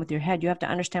understand with your head. You have to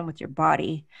understand with your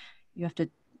body. You have to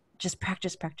just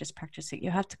practice it.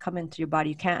 You have to come into your body.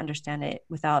 You can't understand it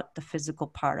without the physical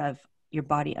part of your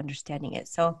body understanding it.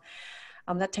 So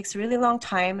that takes a really long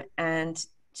time, and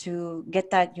to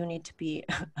get that, you need to be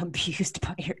abused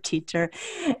by your teacher.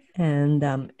 And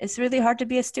it's really hard to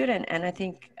be a student. And I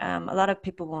think a lot of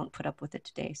people won't put up with it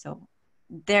today. So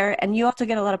and you also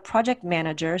get a lot of project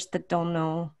managers that don't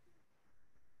know,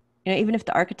 even if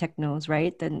the architect knows,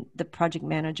 right? Then the project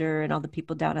manager and all the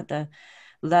people down at the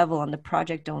level on the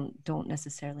project don't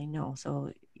necessarily know.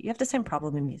 So you have the same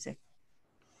problem in music.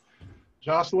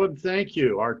 Jocelyn, thank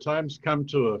you. Our time's come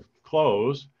to a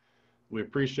close. We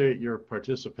appreciate your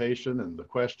participation and the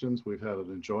questions. We've had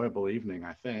an enjoyable evening,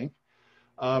 I think.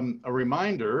 A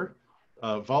reminder,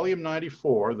 volume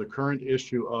 94, the current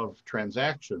issue of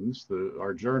Transactions,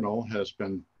 our journal has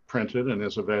been printed and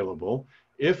is available.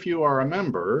 If you are a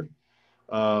member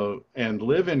and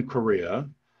live in Korea,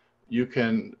 you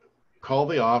can call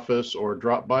the office or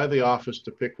drop by the office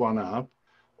to pick one up,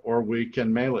 or we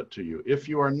can mail it to you. If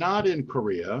you are not in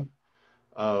Korea,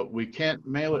 we can't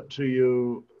mail it to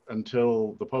you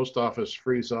until the post office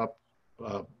frees up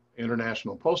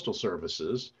international postal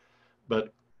services,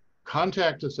 but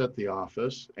contact us at the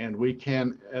office, and we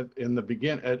can, in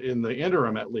the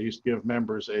interim at least, give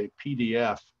members a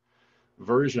PDF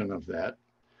version of that.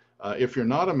 If you're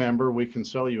not a member, we can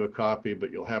sell you a copy,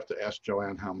 but you'll have to ask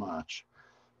Joanne how much.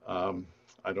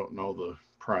 I don't know the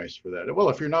price for that. Well,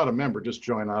 if you're not a member, just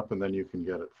join up and then you can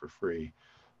get it for free.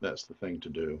 That's the thing to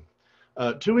do.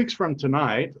 2 weeks from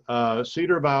tonight,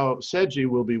 Cedar Bao Seji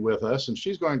will be with us, and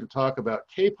she's going to talk about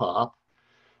K-pop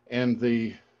and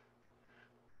the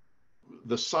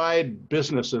side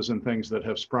businesses and things that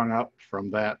have sprung up from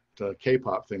that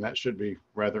K-pop thing. That should be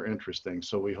rather interesting,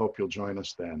 so we hope you'll join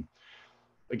us then.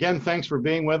 Again, thanks for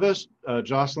being with us.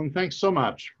 Jocelyn, thanks so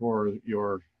much for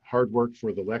your hard work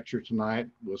for the lecture tonight.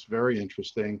 It was very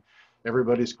interesting.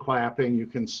 Everybody's clapping, you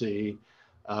can see.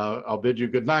 I'll bid you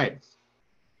good night.